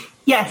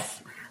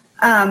 Yes.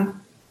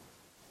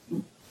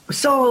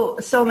 So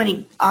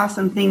many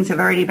awesome things have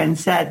already been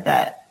said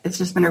that it's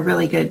just been a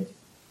really good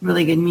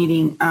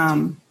meeting.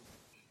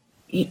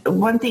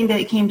 One thing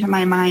that came to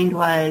my mind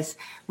was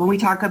when we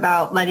talk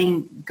about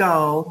letting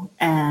go,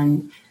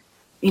 and,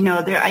 you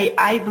know,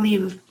 I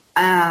believe,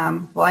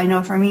 I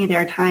know for me,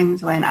 there are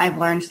times when I've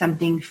learned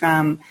something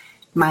from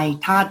my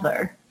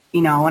toddler,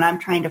 you know, when I'm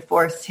trying to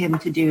force him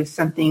to do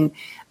something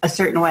a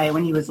certain way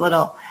when he was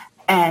little.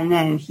 And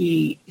then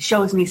he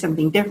shows me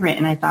something different.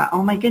 And I thought,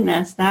 oh, my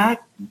goodness,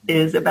 that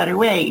is a better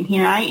way. And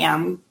here I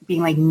am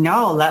being like,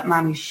 no, let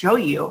mommy show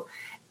you.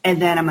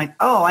 And then I'm like,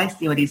 oh, I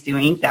see what he's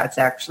doing. That's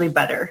actually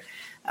better.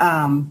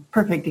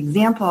 Perfect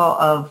example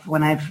of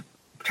when I've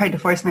tried to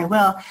force my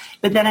will.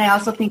 But then I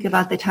also think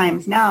about the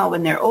times now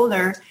when they're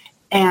older.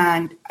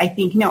 And I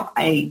think, no,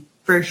 I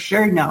for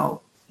sure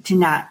know to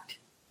not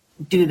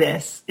do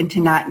this and to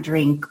not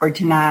drink or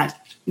to not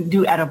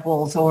do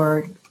edibles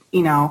or,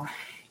 you know.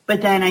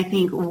 But then I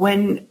think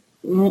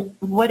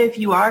what if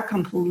you are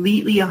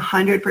completely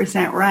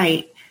 100%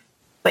 right,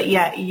 but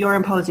yet you're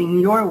imposing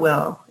your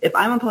will? If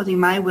I'm imposing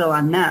my will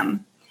on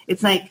them,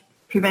 it's like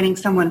preventing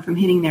someone from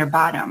hitting their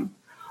bottom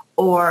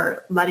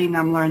or letting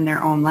them learn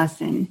their own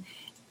lesson.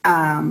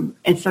 And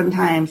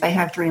sometimes I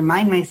have to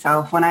remind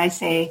myself when I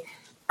say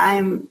I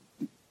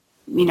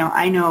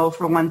know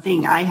for one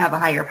thing, I have a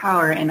higher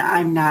power and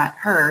I'm not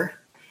her.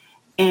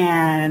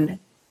 And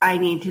I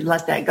need to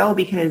let that go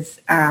because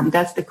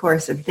that's the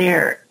course of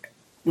their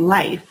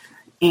life.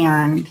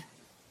 And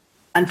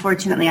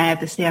unfortunately, I have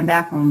to stand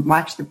back and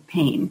watch the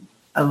pain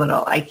a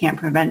little. I can't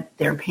prevent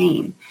their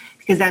pain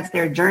because that's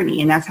their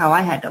journey, and that's how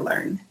I had to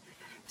learn.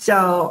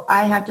 So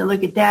I have to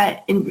look at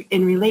that and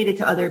relate it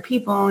to other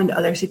people and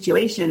other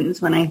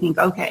situations when I think,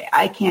 okay,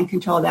 I can't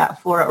control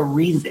that for a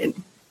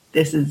reason.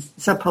 This is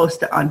supposed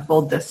to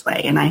unfold this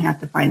way, and I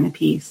have to find the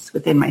peace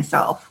within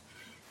myself.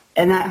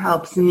 And that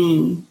helps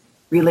me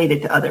relate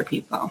it to other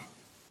people.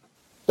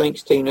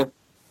 Thanks, Tina.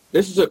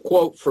 This is a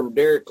quote from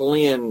Derek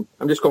Lynn.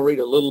 I'm just going to read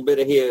a little bit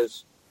of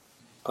his.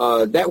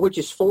 That which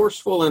is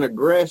forceful and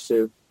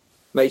aggressive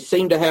may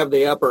seem to have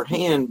the upper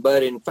hand,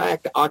 but in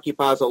fact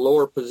occupies a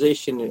lower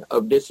position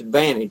of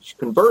disadvantage.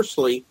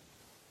 Conversely,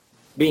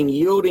 being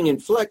yielding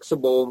and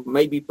flexible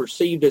may be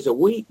perceived as a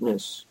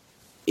weakness,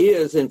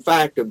 is in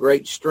fact a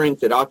great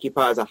strength that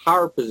occupies a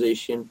higher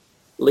position,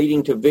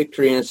 leading to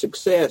victory and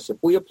success. If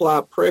we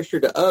apply pressure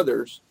to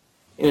others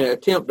in an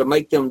attempt to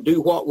make them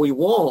do what we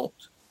want,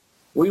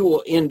 we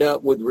will end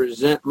up with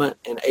resentment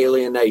and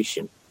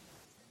alienation.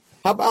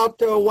 How about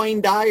Wayne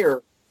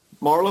Dyer?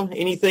 Marla,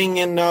 anything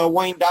in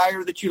Wayne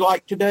Dyer that you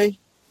like today?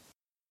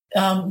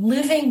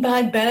 Living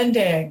by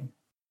bending.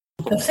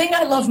 The thing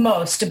I love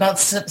most about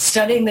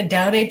studying the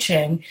Tao Te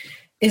Ching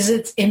is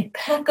its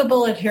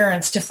impeccable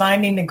adherence to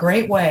finding the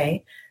great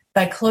way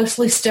by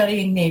closely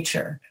studying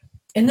nature.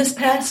 In this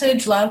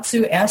passage, Lao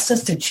Tzu asks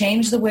us to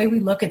change the way we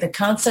look at the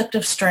concept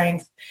of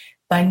strength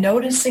by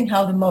noticing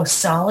how the most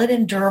solid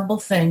and durable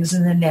things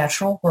in the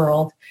natural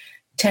world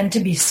tend to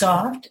be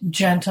soft,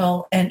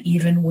 gentle, and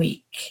even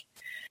weak.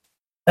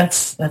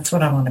 That's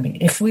what I want to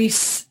be. If we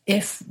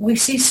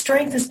see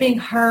strength as being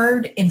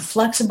hard,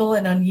 inflexible,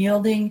 and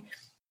unyielding,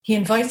 he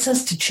invites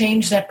us to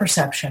change that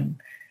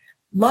perception.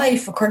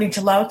 Life, according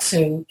to Lao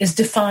Tzu, is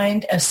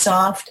defined as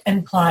soft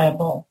and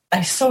pliable.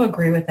 I so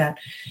agree with that.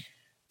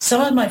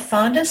 Some of my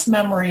fondest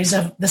memories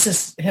of, this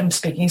is him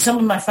speaking, some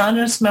of my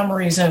fondest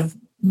memories of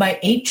my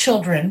 8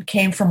 children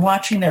came from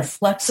watching their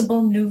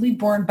flexible, newly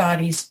born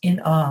bodies in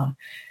awe.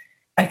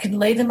 I could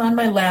lay them on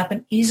my lap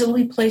and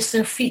easily place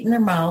their feet in their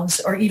mouths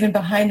or even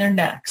behind their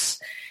necks.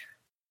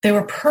 They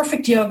were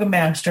perfect yoga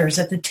masters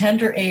at the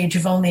tender age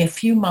of only a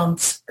few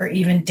months or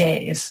even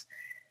days.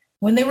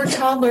 When they were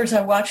toddlers,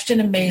 I watched in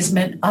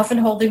amazement, often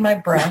holding my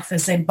breath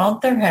as they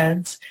bumped their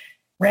heads,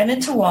 ran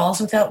into walls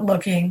without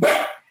looking,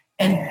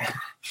 and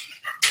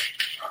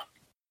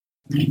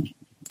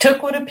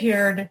took what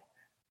appeared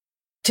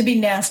to be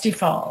nasty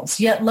falls.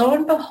 Yet, lo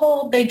and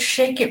behold, they'd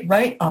shake it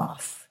right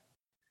off.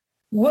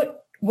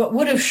 What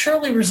would have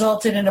surely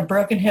resulted in a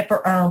broken hip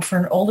or arm for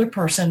an older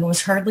person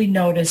was hardly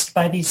noticed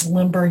by these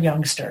limber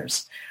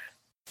youngsters.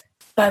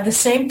 By the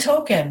same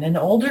token, an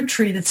older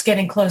tree that's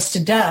getting close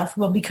to death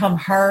will become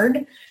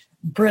hard,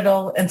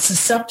 brittle, and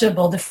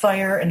susceptible to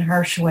fire and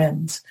harsh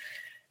winds.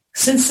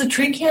 Since the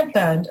tree can't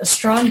bend, a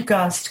strong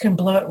gust can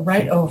blow it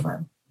right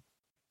over.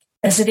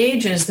 As it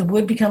ages, the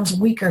wood becomes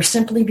weaker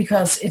simply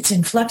because it's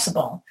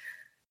inflexible.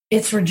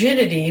 Its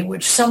rigidity,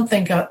 which some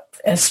think of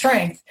as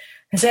strength,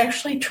 has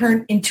actually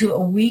turned into a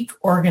weak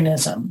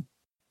organism.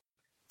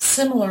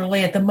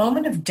 Similarly, at the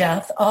moment of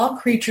death, all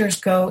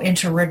creatures go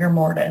into rigor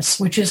mortis,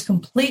 which is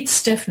complete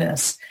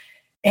stiffness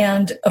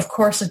and, of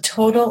course, a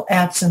total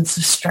absence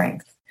of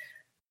strength.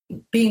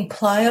 Being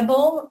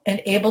pliable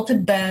and able to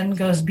bend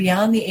goes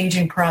beyond the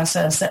aging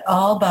process that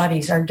all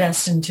bodies are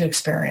destined to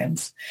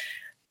experience.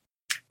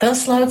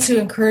 Thus, Lao Tzu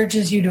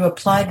encourages you to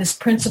apply this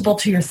principle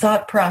to your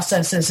thought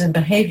processes and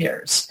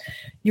behaviors.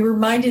 You're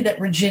reminded that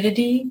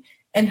rigidity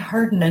and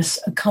hardness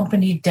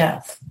accompany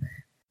death,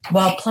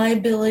 while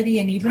pliability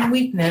and even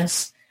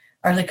weakness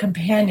are the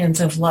companions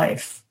of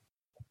life.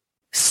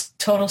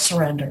 Total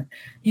surrender.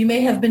 You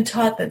may have been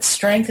taught that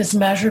strength is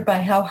measured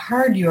by how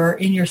hard you are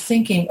in your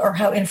thinking or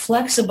how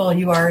inflexible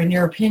you are in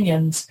your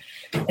opinions,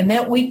 and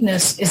that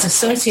weakness is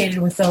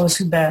associated with those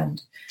who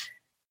bend.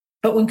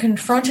 But when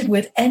confronted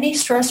with any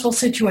stressful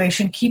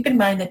situation, keep in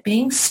mind that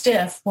being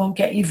stiff won't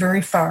get you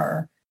very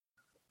far,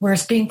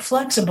 whereas being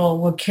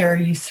flexible will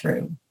carry you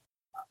through.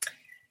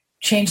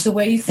 Change the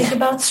way you think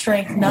about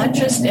strength, not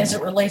just as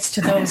it relates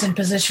to those in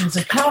positions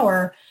of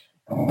power,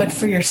 but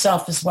for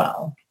yourself as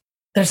well.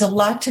 There's a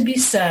lot to be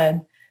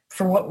said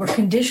for what we're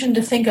conditioned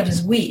to think of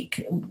as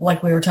weak,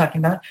 like we were talking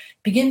about.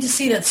 Begin to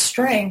see that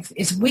strength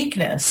is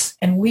weakness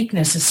and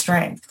weakness is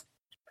strength.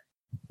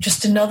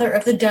 Just another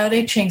of the Tao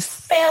Te Ching's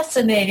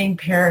fascinating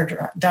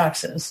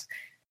paradoxes.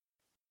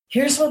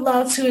 Here's what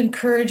Lao Tzu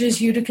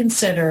encourages you to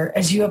consider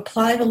as you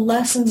apply the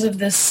lessons of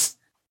this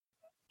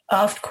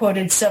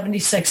oft-quoted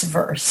 76th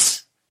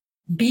verse.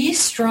 Be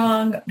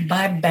strong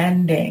by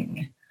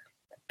bending.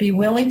 Be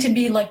willing to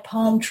be like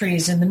palm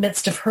trees in the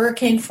midst of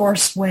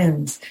hurricane-force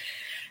winds.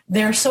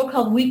 Their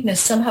so-called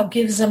weakness somehow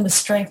gives them the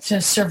strength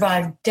to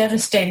survive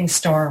devastating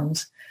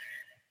storms.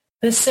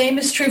 The same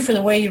is true for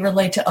the way you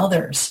relate to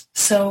others.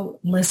 So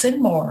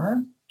listen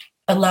more,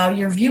 allow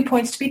your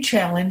viewpoints to be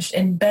challenged,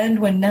 and bend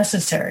when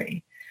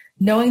necessary,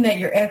 knowing that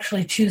you're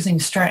actually choosing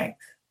strength.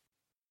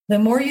 The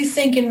more you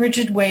think in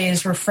rigid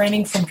ways,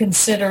 refraining from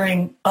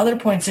considering other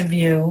points of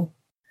view,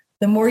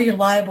 the more you're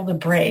liable to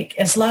break.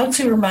 As Lao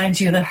Tzu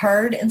reminds you, the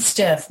hard and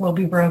stiff will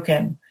be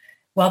broken,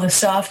 while the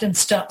soft and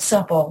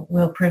supple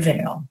will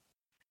prevail.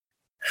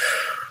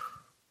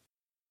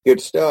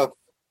 Good stuff.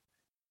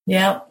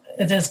 Yeah,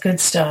 it is good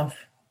stuff.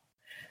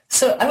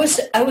 So I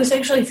was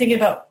actually thinking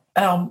about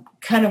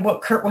kind of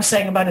what Kurt was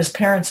saying about his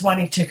parents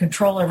wanting to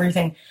control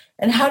everything,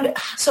 and how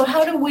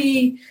do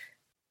we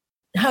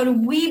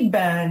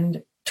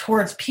bend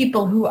towards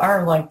people who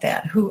are like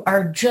that, who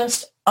are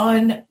just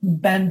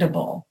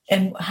unbendable,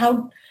 and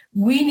how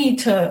we need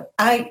to,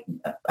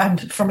 I'm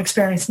from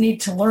experience,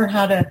 need to learn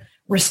how to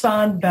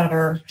respond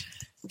better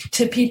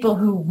to people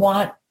who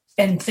want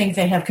and think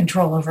they have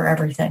control over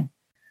everything.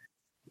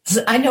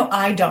 I know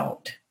I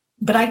don't,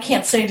 but I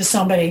can't say to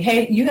somebody,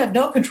 hey, you have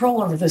no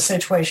control over this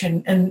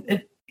situation,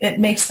 and it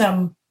makes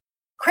them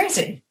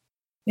crazy,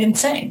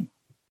 insane.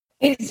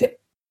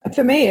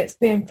 For me, it's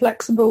being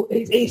flexible.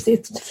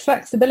 It's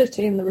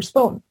flexibility in the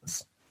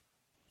response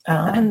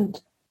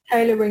and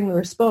tailoring the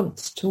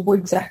response to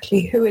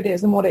exactly who it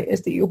is and what it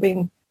is that you're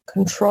being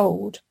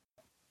controlled.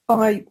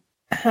 I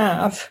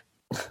have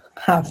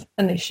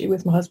an issue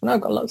with my husband.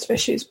 I've got lots of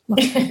issues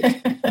with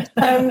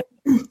my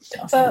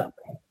husband.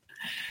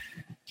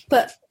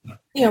 But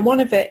you know,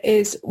 one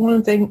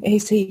thing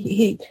is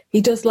he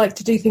does like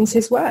to do things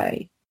his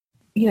way.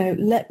 You know,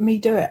 let me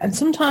do it. And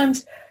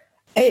sometimes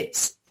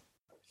it's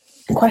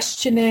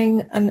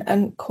questioning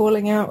and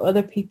calling out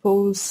other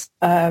people's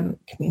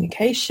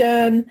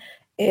communication.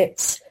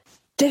 It's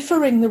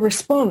differing the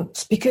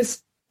response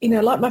because, you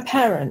know, like my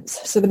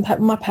parents. So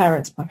my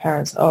parents,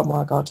 oh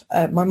my God,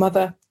 my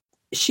mother,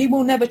 she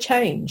will never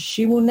change.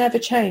 She will never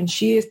change.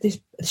 She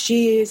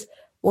is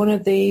one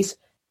of these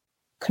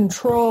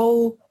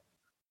control,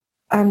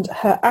 and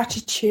her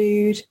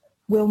attitude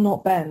will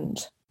not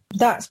bend.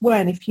 That's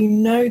when, if you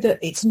know that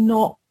it's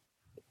not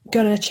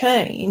going to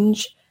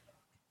change,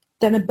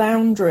 then a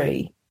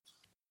boundary,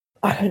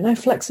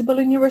 flexible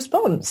in your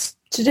response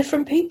to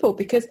different people.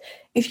 Because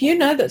if you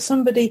know that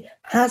somebody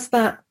has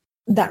that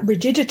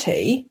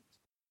rigidity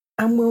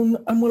and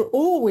will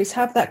always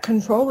have that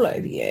control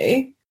over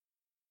you,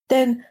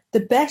 then the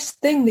best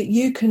thing that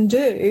you can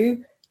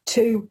do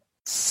to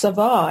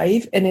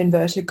survive, in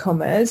inverted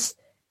commas,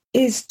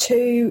 is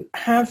to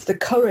have the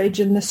courage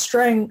and the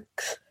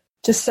strength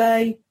to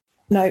say,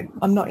 no,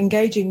 I'm not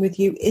engaging with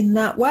you in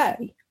that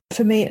way.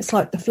 For me, it's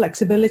like the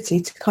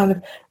flexibility to kind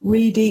of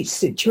read each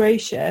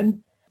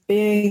situation,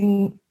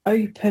 being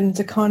open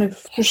to kind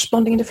of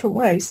responding in different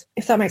ways,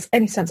 if that makes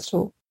any sense at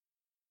all.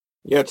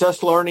 Yeah, it's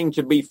us learning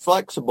to be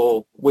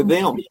flexible with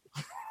them.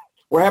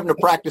 We're having to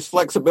practice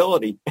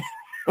flexibility.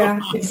 Yeah,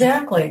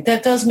 exactly.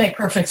 That does make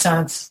perfect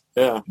sense.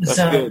 Yeah, that's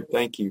good.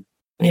 Thank you.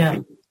 Yeah.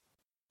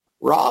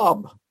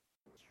 Rob.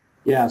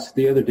 Yes,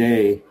 the other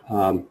day,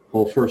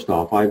 well, first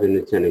off, I've been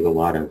attending a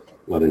lot of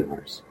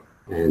webinars,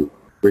 and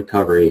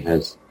recovery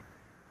has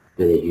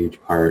been a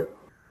huge part.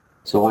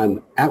 So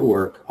I'm at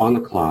work on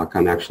the clock.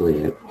 I'm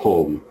actually at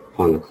home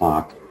on the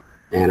clock,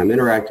 and I'm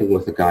interacting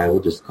with a guy,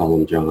 we'll just call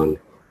him John,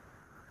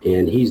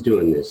 and he's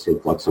doing this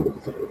inflexible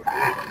thing.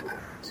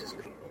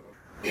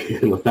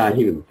 And without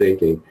even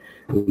thinking,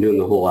 I'm doing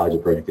the whole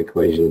algebraic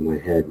equation in my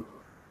head.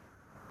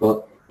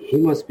 Well, he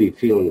must be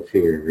feeling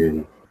fear,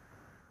 and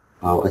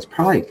it's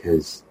probably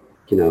because,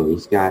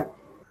 he's got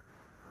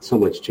so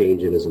much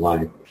change in his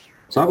life.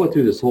 So I went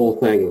through this whole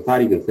thing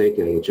without even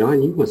thinking,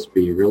 John, you must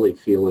be really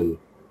feeling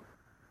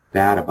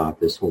bad about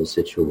this whole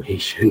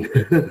situation.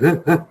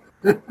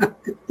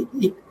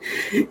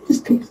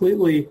 Just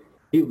completely,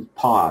 he was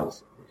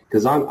paused,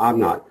 because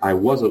I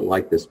wasn't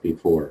like this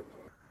before.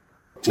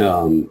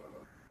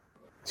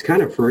 It's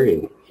kind of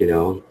freeing,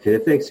 and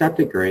if they accept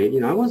it,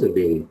 great. I wasn't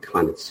being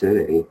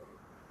condescending,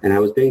 and I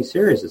was being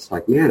serious. It's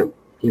like, man,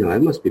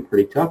 it must be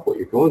pretty tough what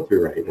you're going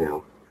through right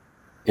now.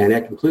 And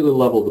that completely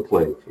leveled the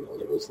playing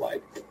field. It was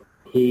like,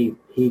 he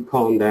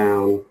calmed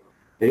down,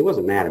 and he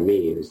wasn't mad at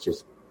me. It was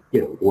just,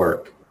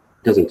 work.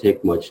 It doesn't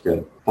take much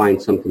to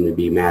find something to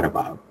be mad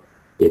about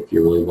if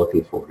you're really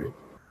looking for it.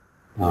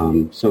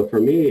 So for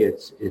me,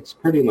 it's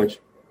pretty much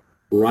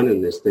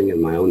running this thing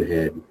in my own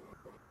head.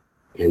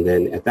 And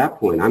then at that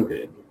point, I'm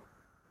good.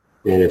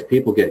 And if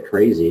people get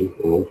crazy,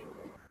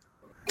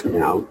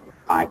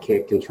 I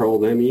can't control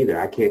them either.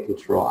 I can't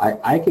control.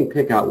 I can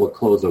pick out what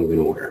clothes I'm going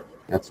to wear.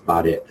 That's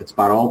about it. That's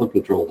about all the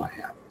control I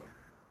have.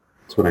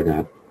 That's what I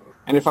got.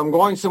 And if I'm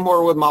going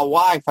somewhere with my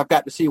wife, I've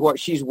got to see what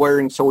she's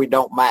wearing so we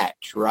don't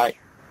match, right?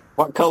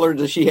 What color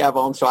does she have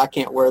on so I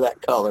can't wear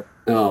that color?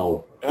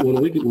 Oh,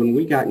 when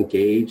we got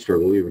engaged or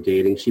when we were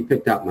dating, she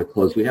picked out my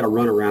clothes. We had to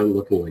run around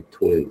looking like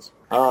twins.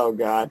 Oh,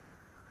 God.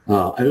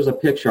 There's a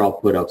picture I'll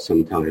put up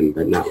sometime,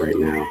 but not right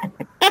now.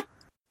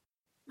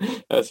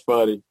 That's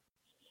funny.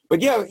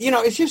 But yeah,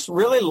 it's just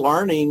really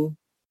learning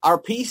our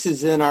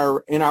pieces in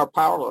our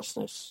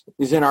powerlessness,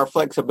 is in our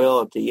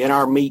flexibility, in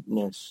our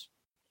meekness,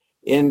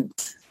 in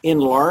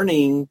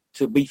learning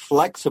to be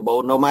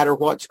flexible no matter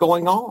what's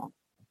going on.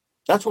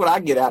 That's what I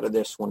get out of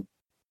this one.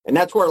 And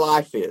that's where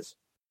life is.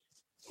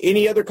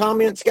 Any other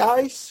comments,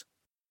 guys?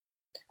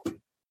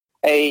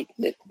 Hey,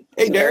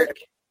 Derek.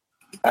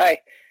 Hi.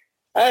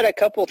 I had a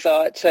couple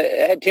thoughts. I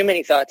had too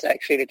many thoughts,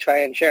 actually, to try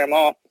and share them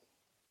all.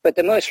 But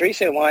the most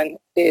recent one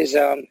is,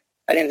 I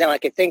didn't know I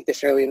could think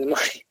this early in the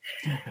morning.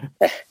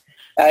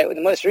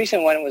 The most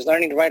recent one was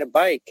learning to ride a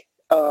bike.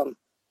 When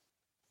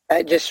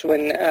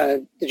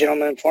the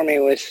gentleman before me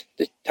was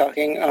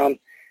talking,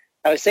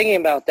 I was thinking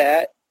about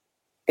that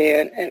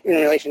and in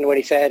relation to what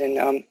he said.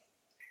 And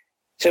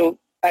so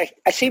I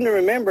seem to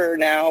remember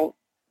now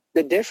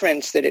the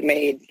difference that it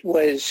made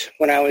was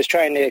when I was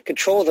trying to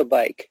control the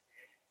bike.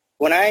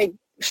 When I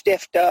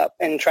stiffed up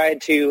and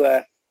tried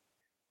to,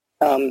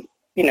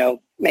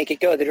 make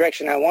it go the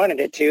direction I wanted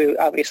it to,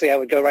 obviously I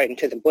would go right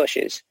into the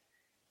bushes.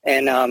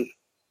 And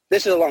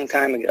this is a long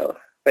time ago,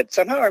 but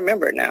somehow I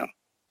remember it now.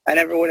 I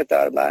never would have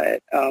thought about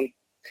it.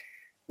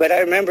 But I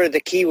remember the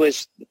key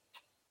was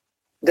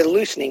the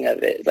loosening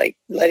of it, like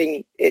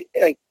letting it,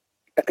 like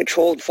a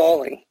controlled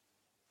falling,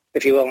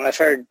 if you will. And I've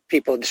heard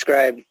people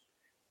describe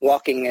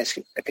walking as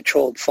a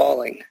controlled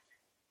falling.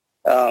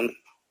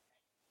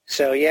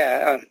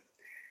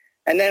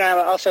 And then I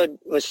also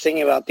was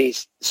thinking about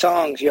these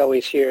songs you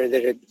always hear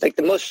that are like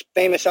the most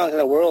famous songs in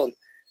the world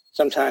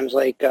sometimes,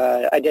 like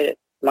I Did It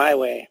My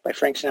Way by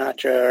Frank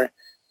Sinatra,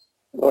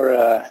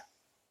 or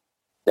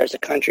there's a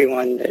country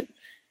one that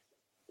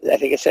I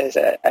think it says,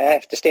 I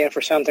have to stand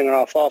for something or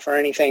I'll fall for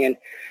anything, and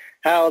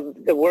how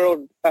the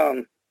world,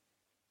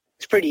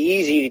 it's pretty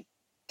easy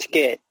to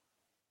get,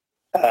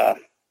 to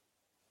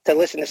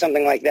listen to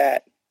something like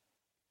that.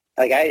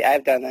 Like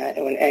I've done that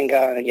and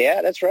gone,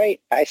 yeah, that's right.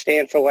 I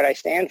stand for what I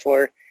stand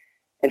for,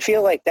 and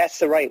feel like that's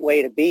the right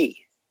way to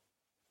be,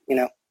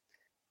 and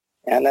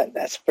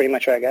that's pretty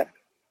much what I got.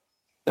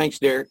 Thanks,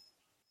 Derek.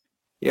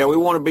 Yeah, we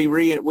want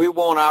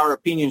our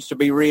opinions to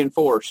be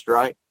reinforced,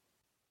 right?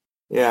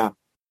 Yeah.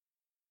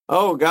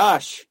 Oh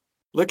gosh,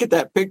 look at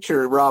that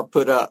picture Rob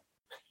put up.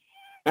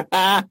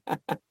 How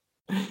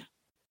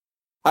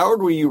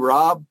old were you,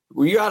 Rob?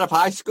 Were you out of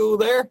high school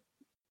there?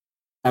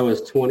 I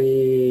was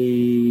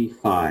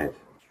 25.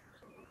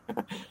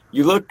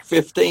 You look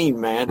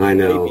 15, man. I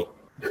know.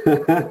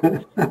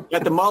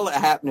 Got the mullet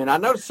happening. I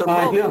noticed some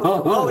mullet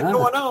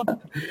going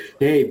on.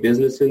 Hey,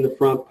 business in the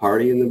front,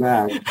 party in the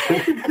back.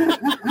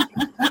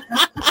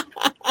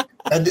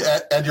 And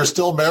you're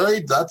still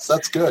married?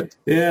 That's good.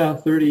 Yeah,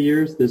 30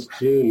 years this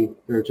June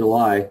or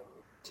July.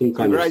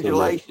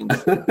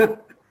 Congratulations.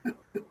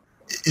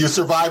 You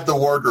survived the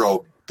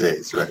wardrobe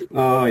days, right?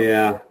 Oh,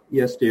 yeah.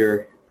 Yes,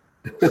 dear.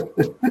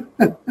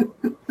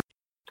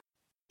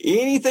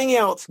 Anything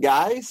else,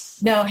 guys?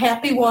 No,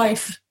 happy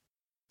wife.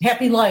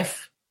 Happy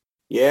life.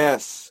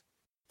 Yes.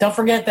 Don't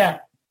forget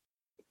that.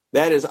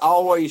 That is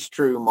always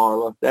true,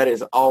 Marla. That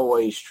is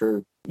always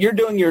true. You're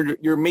doing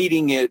your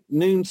meeting at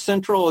noon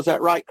Central. Is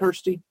that right,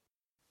 Kirsty?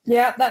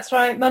 Yeah, that's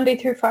right. Monday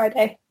through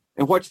Friday.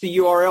 And what's the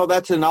URL?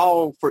 That's an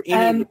all for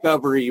any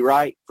recovery,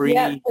 right? For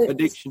any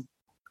addiction.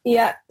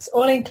 Yeah, it's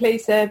all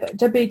inclusive.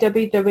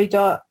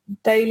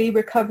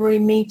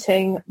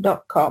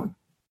 www.dailyrecoverymeeting.com.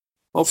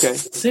 Okay.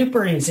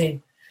 Super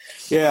easy.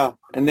 Yeah.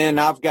 And then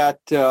I've got,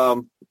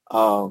 I'm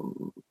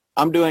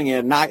doing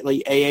a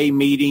nightly AA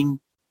meeting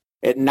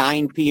at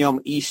 9 p.m.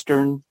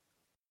 Eastern.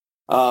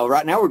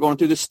 Right now we're going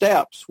through the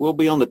steps. We'll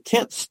be on the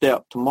 10th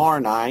step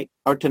tonight,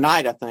 I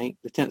think,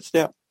 the 10th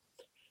step.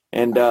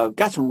 And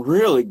got some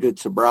really good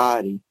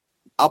sobriety.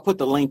 I'll put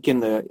the link in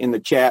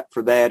the chat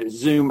for that.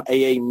 It's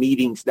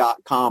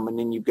zoomaameetings.com, and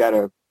then you've got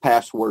a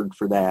password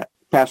for that.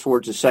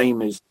 Password's the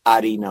same as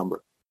ID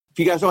number. If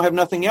you guys don't have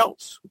nothing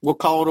else, we'll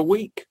call it a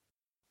week.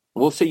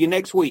 We'll see you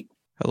next week.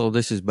 Hello,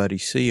 this is Buddy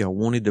C. I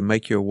wanted to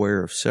make you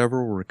aware of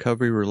several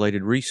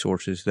recovery-related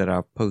resources that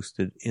I've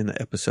posted in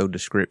the episode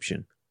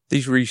description.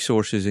 These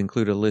resources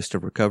include a list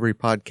of recovery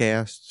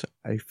podcasts,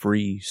 a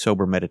free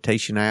sober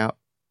meditation app,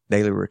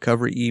 daily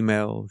recovery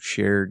email,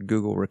 shared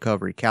Google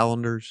Recovery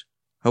calendars.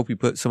 Hope you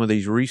put some of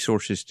these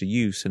resources to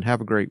use and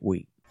have a great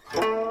week.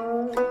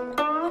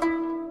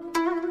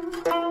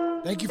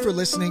 Thank you for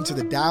listening to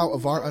the Tao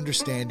of Our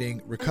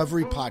Understanding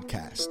Recovery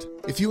Podcast.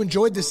 If you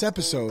enjoyed this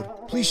episode,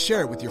 please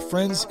share it with your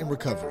friends in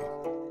recovery.